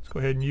go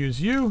ahead and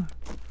use you.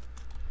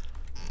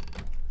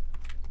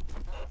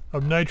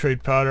 Of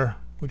nitrate powder,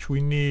 which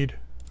we need.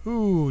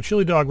 Ooh,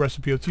 chili dog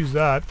recipe. Let's use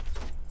that.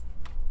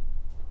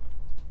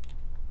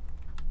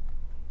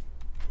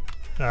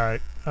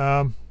 Alright.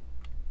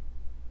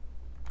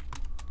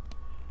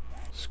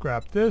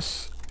 Scrap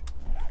this.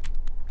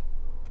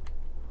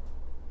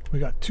 We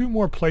got 2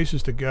 more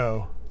places to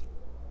go.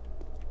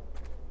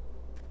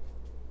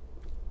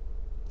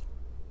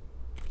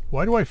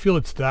 Why do I feel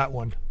it's that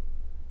one?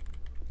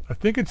 I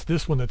think it's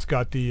this one that's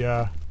got the,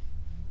 yeah,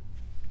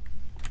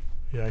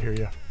 I hear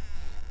ya.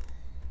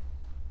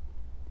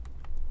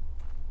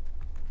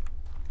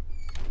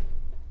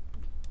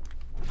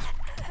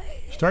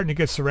 Starting to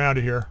get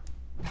surrounded here.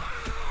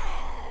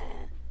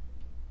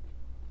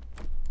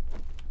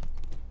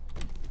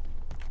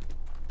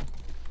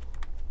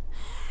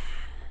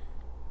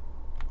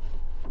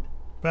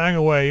 Bang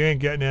away, you ain't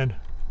getting in.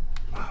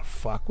 Ah,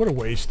 fuck, what a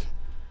waste.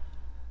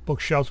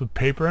 Bookshelves with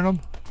paper in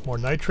them. More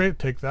nitrate,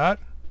 take that.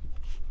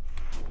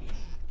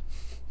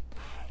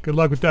 Good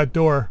luck with that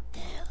door.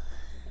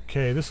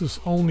 Okay, this is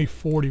only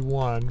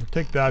 41.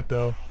 Take that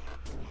though.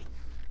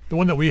 The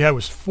one that we had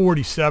was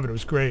 47. It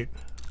was great.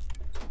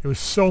 It was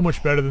so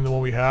much better than the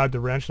one we had, the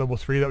wrench level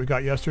 3 that we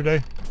got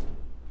yesterday.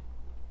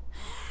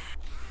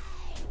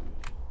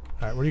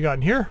 Alright, what do you got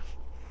in here?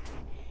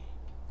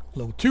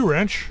 Level 2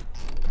 wrench.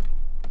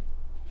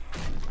 I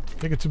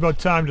think it's about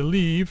time to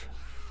leave.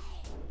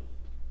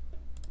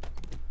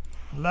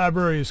 The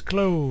library is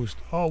closed.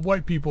 All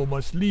white people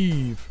must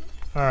leave.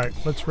 Alright,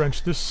 let's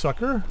wrench this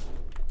sucker.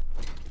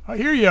 I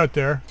hear you out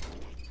there.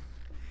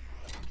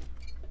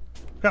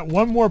 Got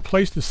one more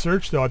place to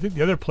search though. I think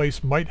the other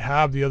place might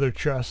have the other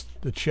chest.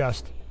 The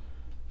chest.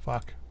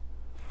 Fuck.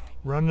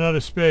 Running out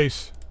of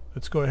space.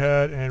 Let's go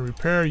ahead and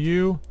repair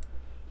you.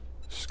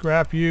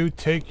 Scrap you.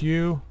 Take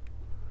you.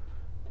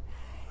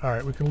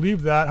 Alright, we can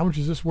leave that. How much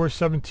is this worth?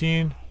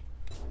 17.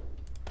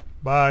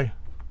 Bye.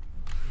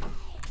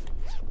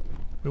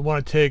 We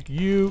want to take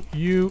you,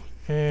 you,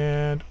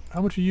 and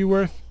how much are you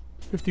worth?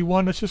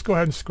 51. Let's just go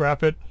ahead and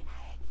scrap it.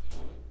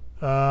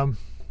 Can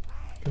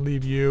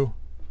leave you.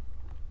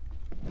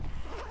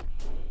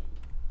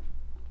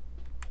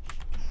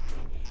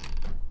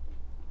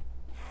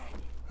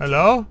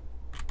 Hello?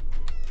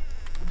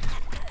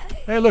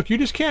 Hey, look, you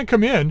just can't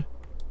come in.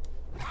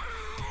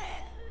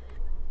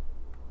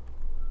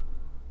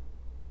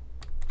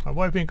 My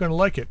wife ain't gonna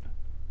like it.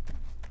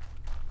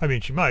 I mean,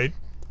 she might.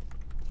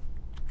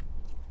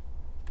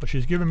 But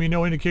she's giving me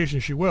no indication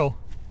she will.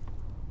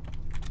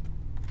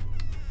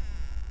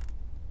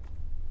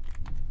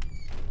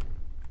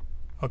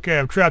 Okay,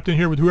 I'm trapped in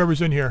here with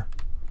whoever's in here.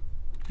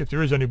 If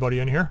there is anybody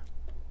in here.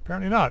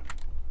 Apparently not.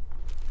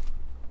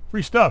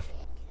 Free stuff.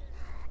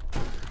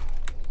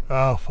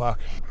 Oh, fuck.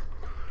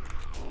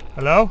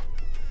 Hello?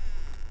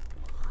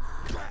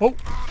 Oh,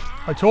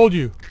 I told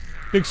you.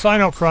 Big sign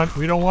out front.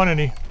 We don't want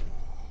any.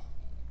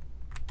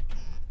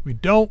 We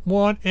don't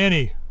want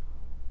any.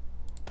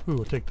 Ooh,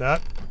 we'll take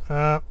that.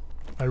 I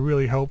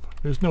really hope.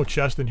 There's no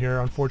chest in here,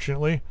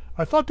 unfortunately.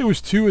 I thought there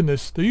was two in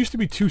this. There used to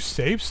be two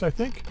safes, I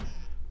think,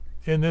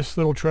 in this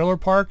little trailer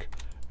park.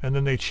 And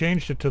then they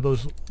changed it to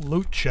those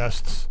loot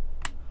chests.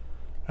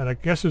 And I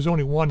guess there's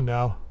only one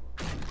now.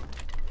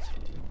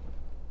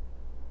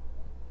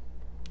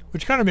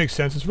 Which kind of makes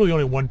sense. It's really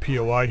only one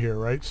POI here,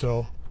 right?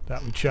 So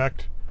that we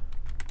checked.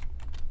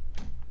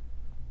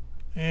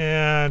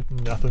 And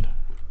nothing.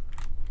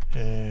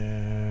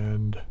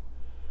 And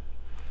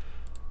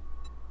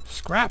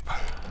scrap.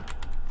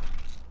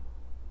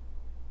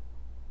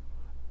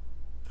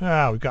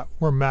 Ah,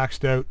 we're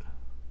maxed out.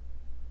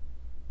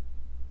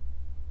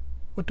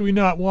 What do we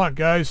not want,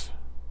 guys?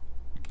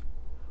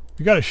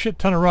 We got a shit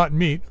ton of rotten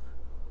meat.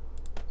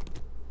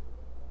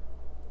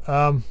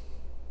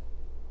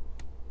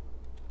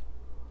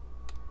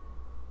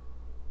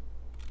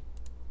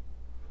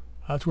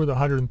 That's worth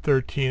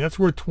 113. That's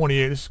worth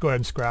 28. Let's just go ahead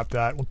and scrap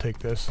that. We'll take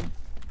this.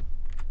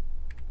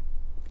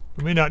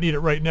 We may not need it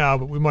right now,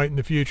 but we might in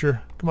the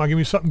future. Come on, give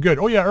me something good.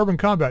 Oh yeah, urban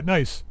combat.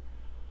 Nice.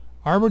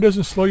 Armor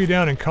doesn't slow you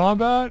down in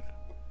combat.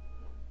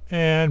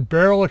 And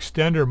barrel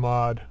extender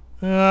mod.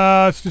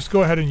 Let's just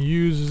go ahead and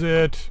use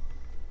it.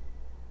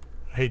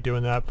 I hate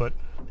doing that, but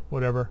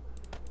whatever.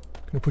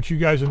 Gonna put you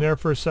guys in there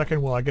for a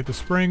second while I get the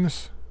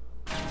springs.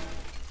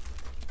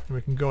 And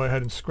we can go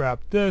ahead and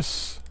scrap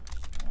this.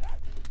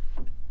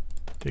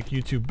 Take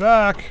you two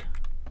back.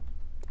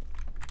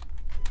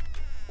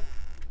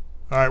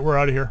 Alright, we're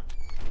out of here.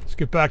 Let's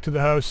get back to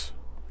the house.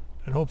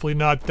 And hopefully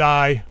not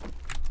die.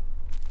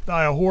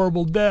 Die a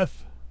horrible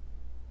death.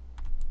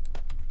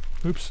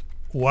 Oops.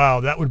 Wow,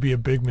 that would be a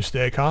big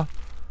mistake, huh?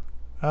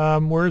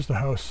 Where's the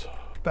house?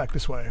 Back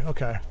this way.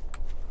 Okay.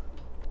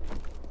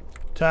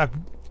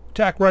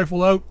 Attack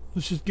rifle out.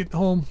 Let's just get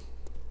home.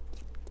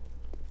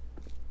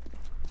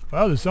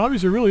 Wow, the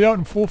zombies are really out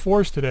in full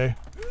force today.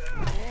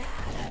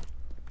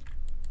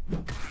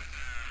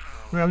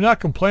 I mean, I'm not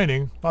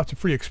complaining. Lots of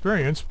free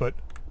experience, but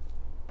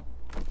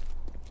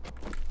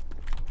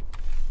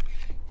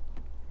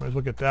might as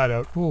well get that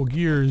out. Oh,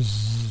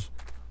 gears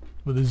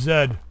with a Z.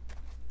 I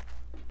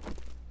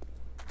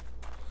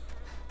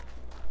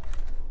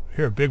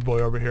hear a big boy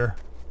over here.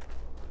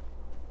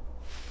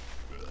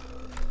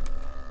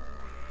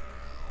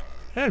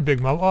 And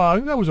Big Mama. Oh, I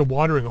think that was a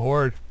wandering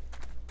horde.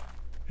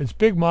 It's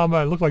Big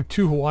Mama. It looked like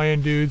two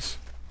Hawaiian dudes.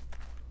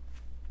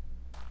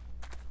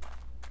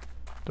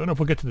 Don't know if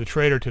we'll get to the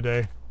trader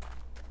today.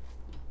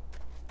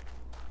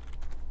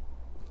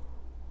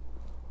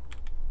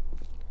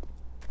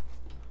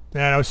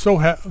 Man, I was so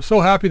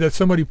happy that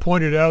somebody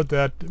pointed out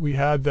that we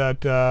had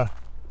that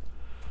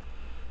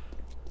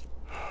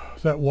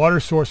that water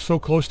source so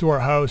close to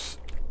our house.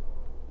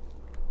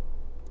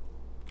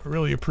 I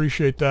really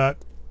appreciate that.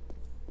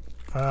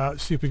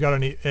 Let's see if we got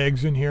any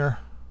eggs in here.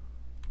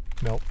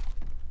 Nope.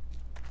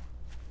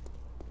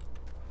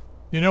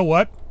 You know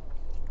what?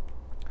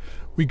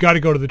 We got to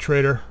go to the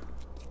trader.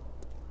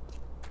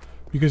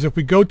 Because if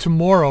we go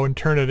tomorrow and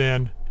turn it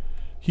in,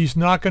 he's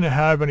not going to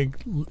have any...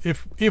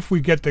 If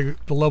we get the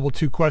level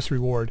 2 quest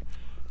reward,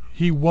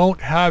 he won't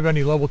have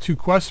any level 2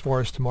 quests for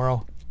us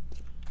tomorrow.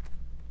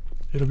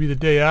 It'll be the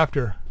day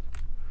after.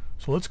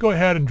 So let's go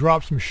ahead and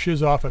drop some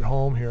shiz off at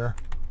home here.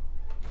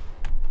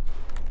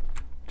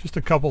 Just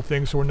a couple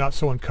things so we're not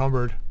so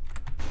encumbered.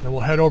 Then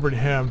we'll head over to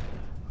him.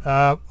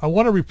 I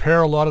want to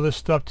repair a lot of this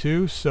stuff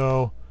too,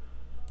 so...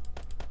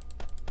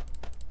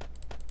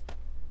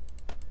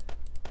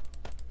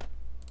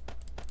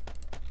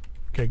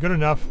 Okay, good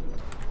enough.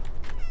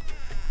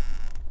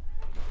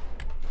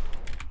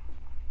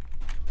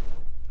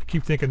 I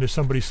keep thinking there's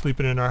somebody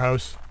sleeping in our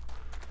house.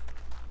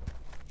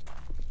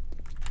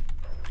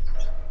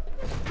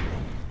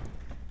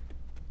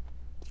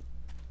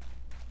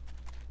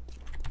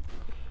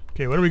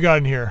 Okay, what do we got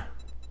in here?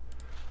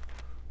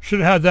 Should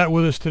have had that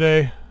with us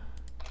today.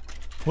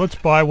 Let's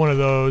buy one of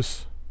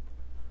those.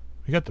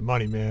 We got the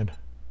money, man.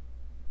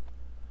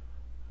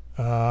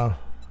 I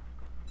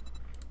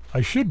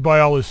should buy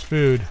all this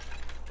food.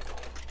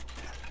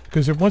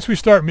 Because once we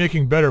start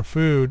making better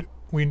food,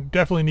 we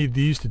definitely need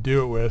these to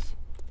do it with.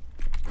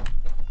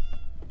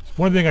 It's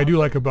one thing I do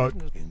like about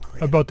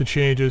the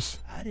changes.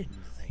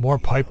 More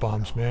pipe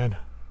bombs, man.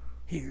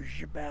 Here's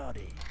your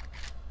bounty.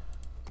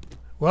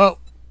 Well,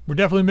 we're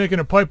definitely making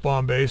a pipe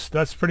bomb base.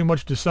 That's pretty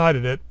much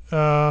decided it.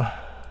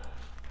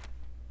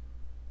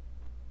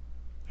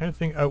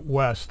 Anything out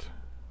west?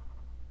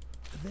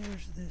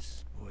 There's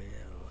this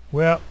well.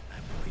 Well,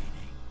 I'm waiting.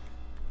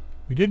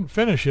 we didn't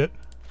finish it.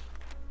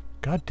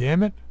 God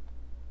damn it.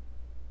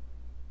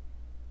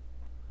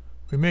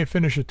 We may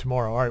finish it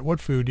tomorrow. Alright, what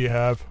food do you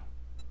have?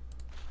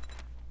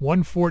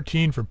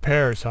 114 for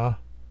pears, huh?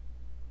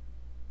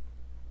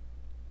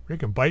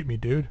 Freaking bite me,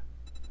 dude.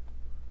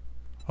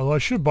 Although I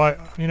should buy,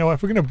 you know,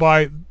 if we're going to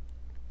buy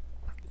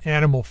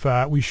animal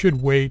fat, we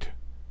should wait.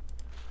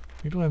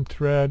 Needle and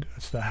thread,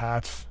 that's the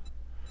hats.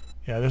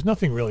 Yeah, there's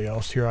nothing really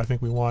else here I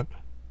think we want.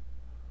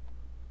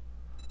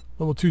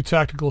 Level 2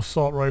 tactical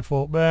assault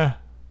rifle, meh.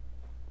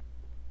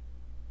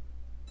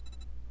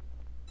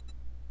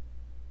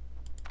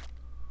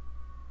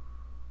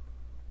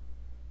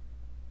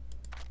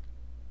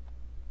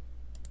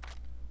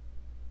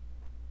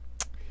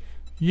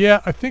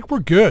 Yeah, I think we're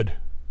good.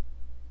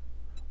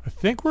 I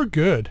think we're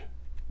good.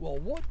 Well,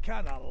 what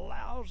kind of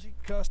lousy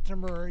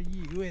customer are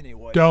you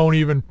anyway? Don't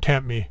even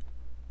tempt me.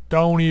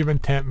 Don't even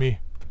tempt me.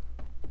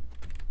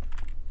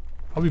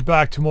 I'll be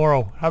back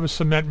tomorrow. Have a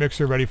cement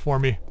mixer ready for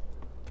me.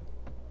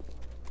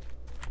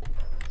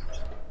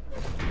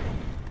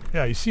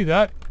 Yeah, you see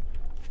that?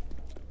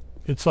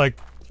 It's like,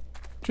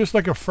 just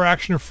like a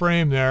fraction of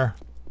frame there.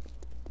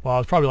 Well,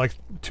 it's probably like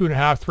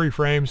 2.5, 3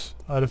 frames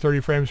out of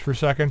 30 frames per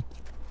second.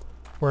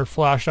 Where it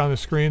flashed on the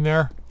screen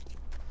there.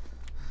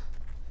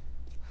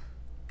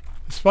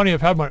 It's funny,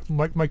 I've had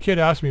my kid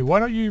ask me, why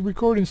don't you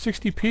record in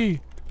 60p?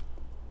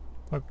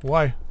 Like,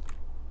 why?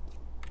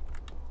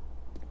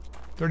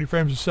 30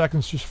 frames a second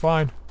is just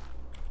fine.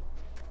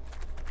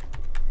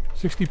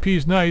 60p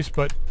is nice,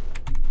 but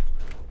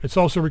it's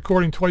also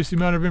recording twice the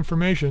amount of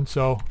information,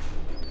 so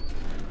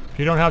if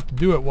you don't have to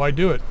do it, why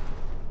do it?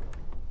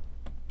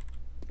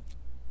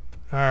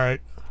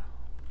 Alright.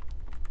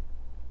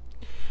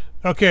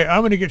 Okay, I'm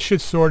going to get shit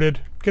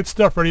sorted, get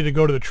stuff ready to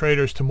go to the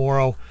traders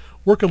tomorrow,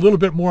 work a little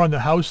bit more on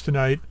the house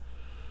tonight.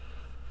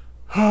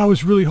 I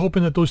was really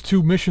hoping that those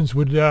 2 missions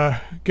would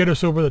get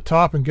us over the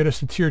top and get us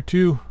to tier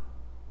 2.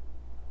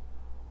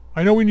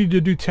 I know we need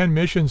to do 10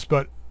 missions,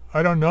 but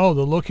I don't know.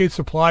 The locate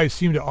supplies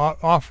seem to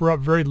offer up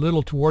very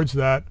little towards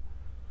that.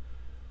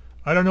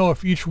 I don't know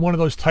if each one of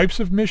those types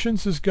of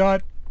missions has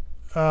got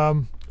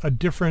a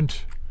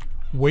different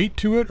weight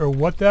to it or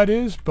what that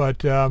is,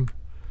 but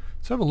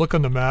let's have a look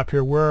on the map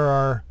here where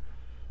our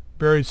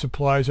buried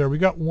supplies are. We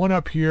got one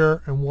up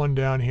here and one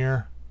down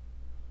here.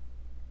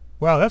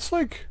 Wow, that's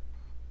like...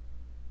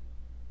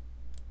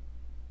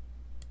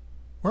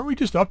 Weren't we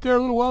just up there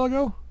a little while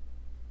ago?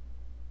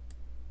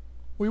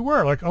 We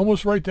were, like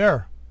almost right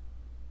there.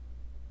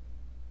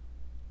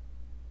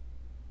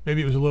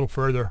 Maybe it was a little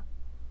further.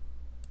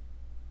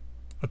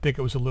 I think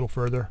it was a little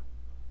further.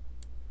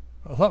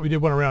 I thought we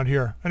did one around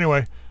here.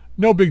 Anyway,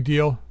 no big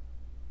deal.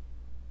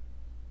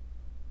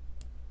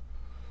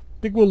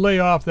 I think we'll lay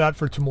off that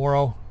for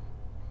tomorrow.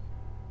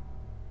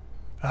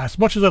 As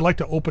much as I'd like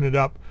to open it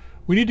up,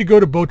 we need to go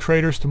to boat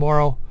traders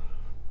tomorrow.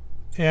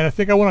 And I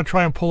think I want to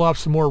try and pull off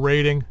some more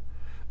raiding.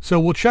 So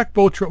we'll check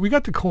boat... We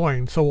got the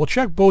coin, so we'll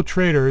check boat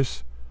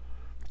traders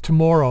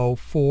tomorrow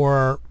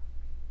for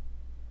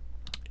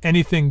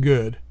anything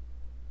good.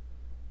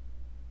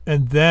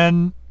 And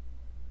then...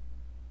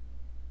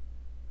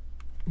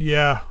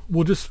 Yeah,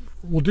 we'll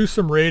do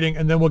some raiding,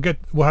 and then we're going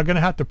to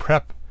have to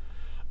prep,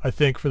 I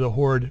think, for the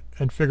horde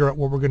and figure out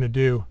what we're going to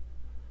do.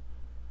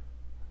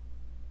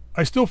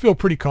 I still feel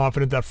pretty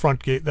confident that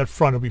front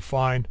will be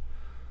fine.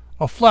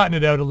 I'll flatten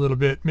it out a little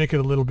bit, make it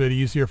a little bit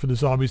easier for the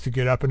zombies to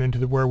get up and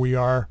into where we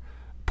are.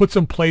 Put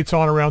some plates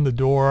on around the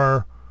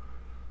door.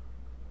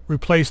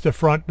 Replace the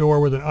front door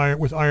with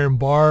iron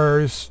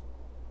bars.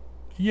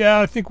 Yeah,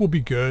 I think we'll be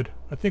good.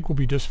 I think we'll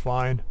be just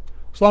fine.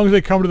 As long as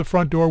they come to the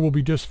front door, we'll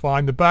be just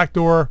fine. The back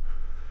door,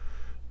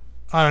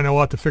 I don't know.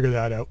 We'll have to figure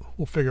that out.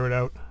 We'll figure it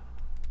out.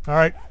 All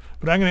right.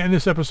 But I'm going to end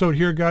this episode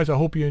here, guys. I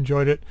hope you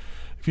enjoyed it.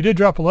 If you did,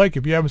 drop a like.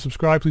 If you haven't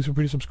subscribed, please feel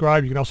free to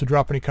subscribe. You can also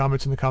drop any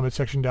comments in the comment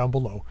section down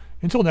below.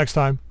 Until next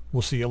time,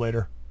 we'll see you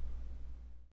later.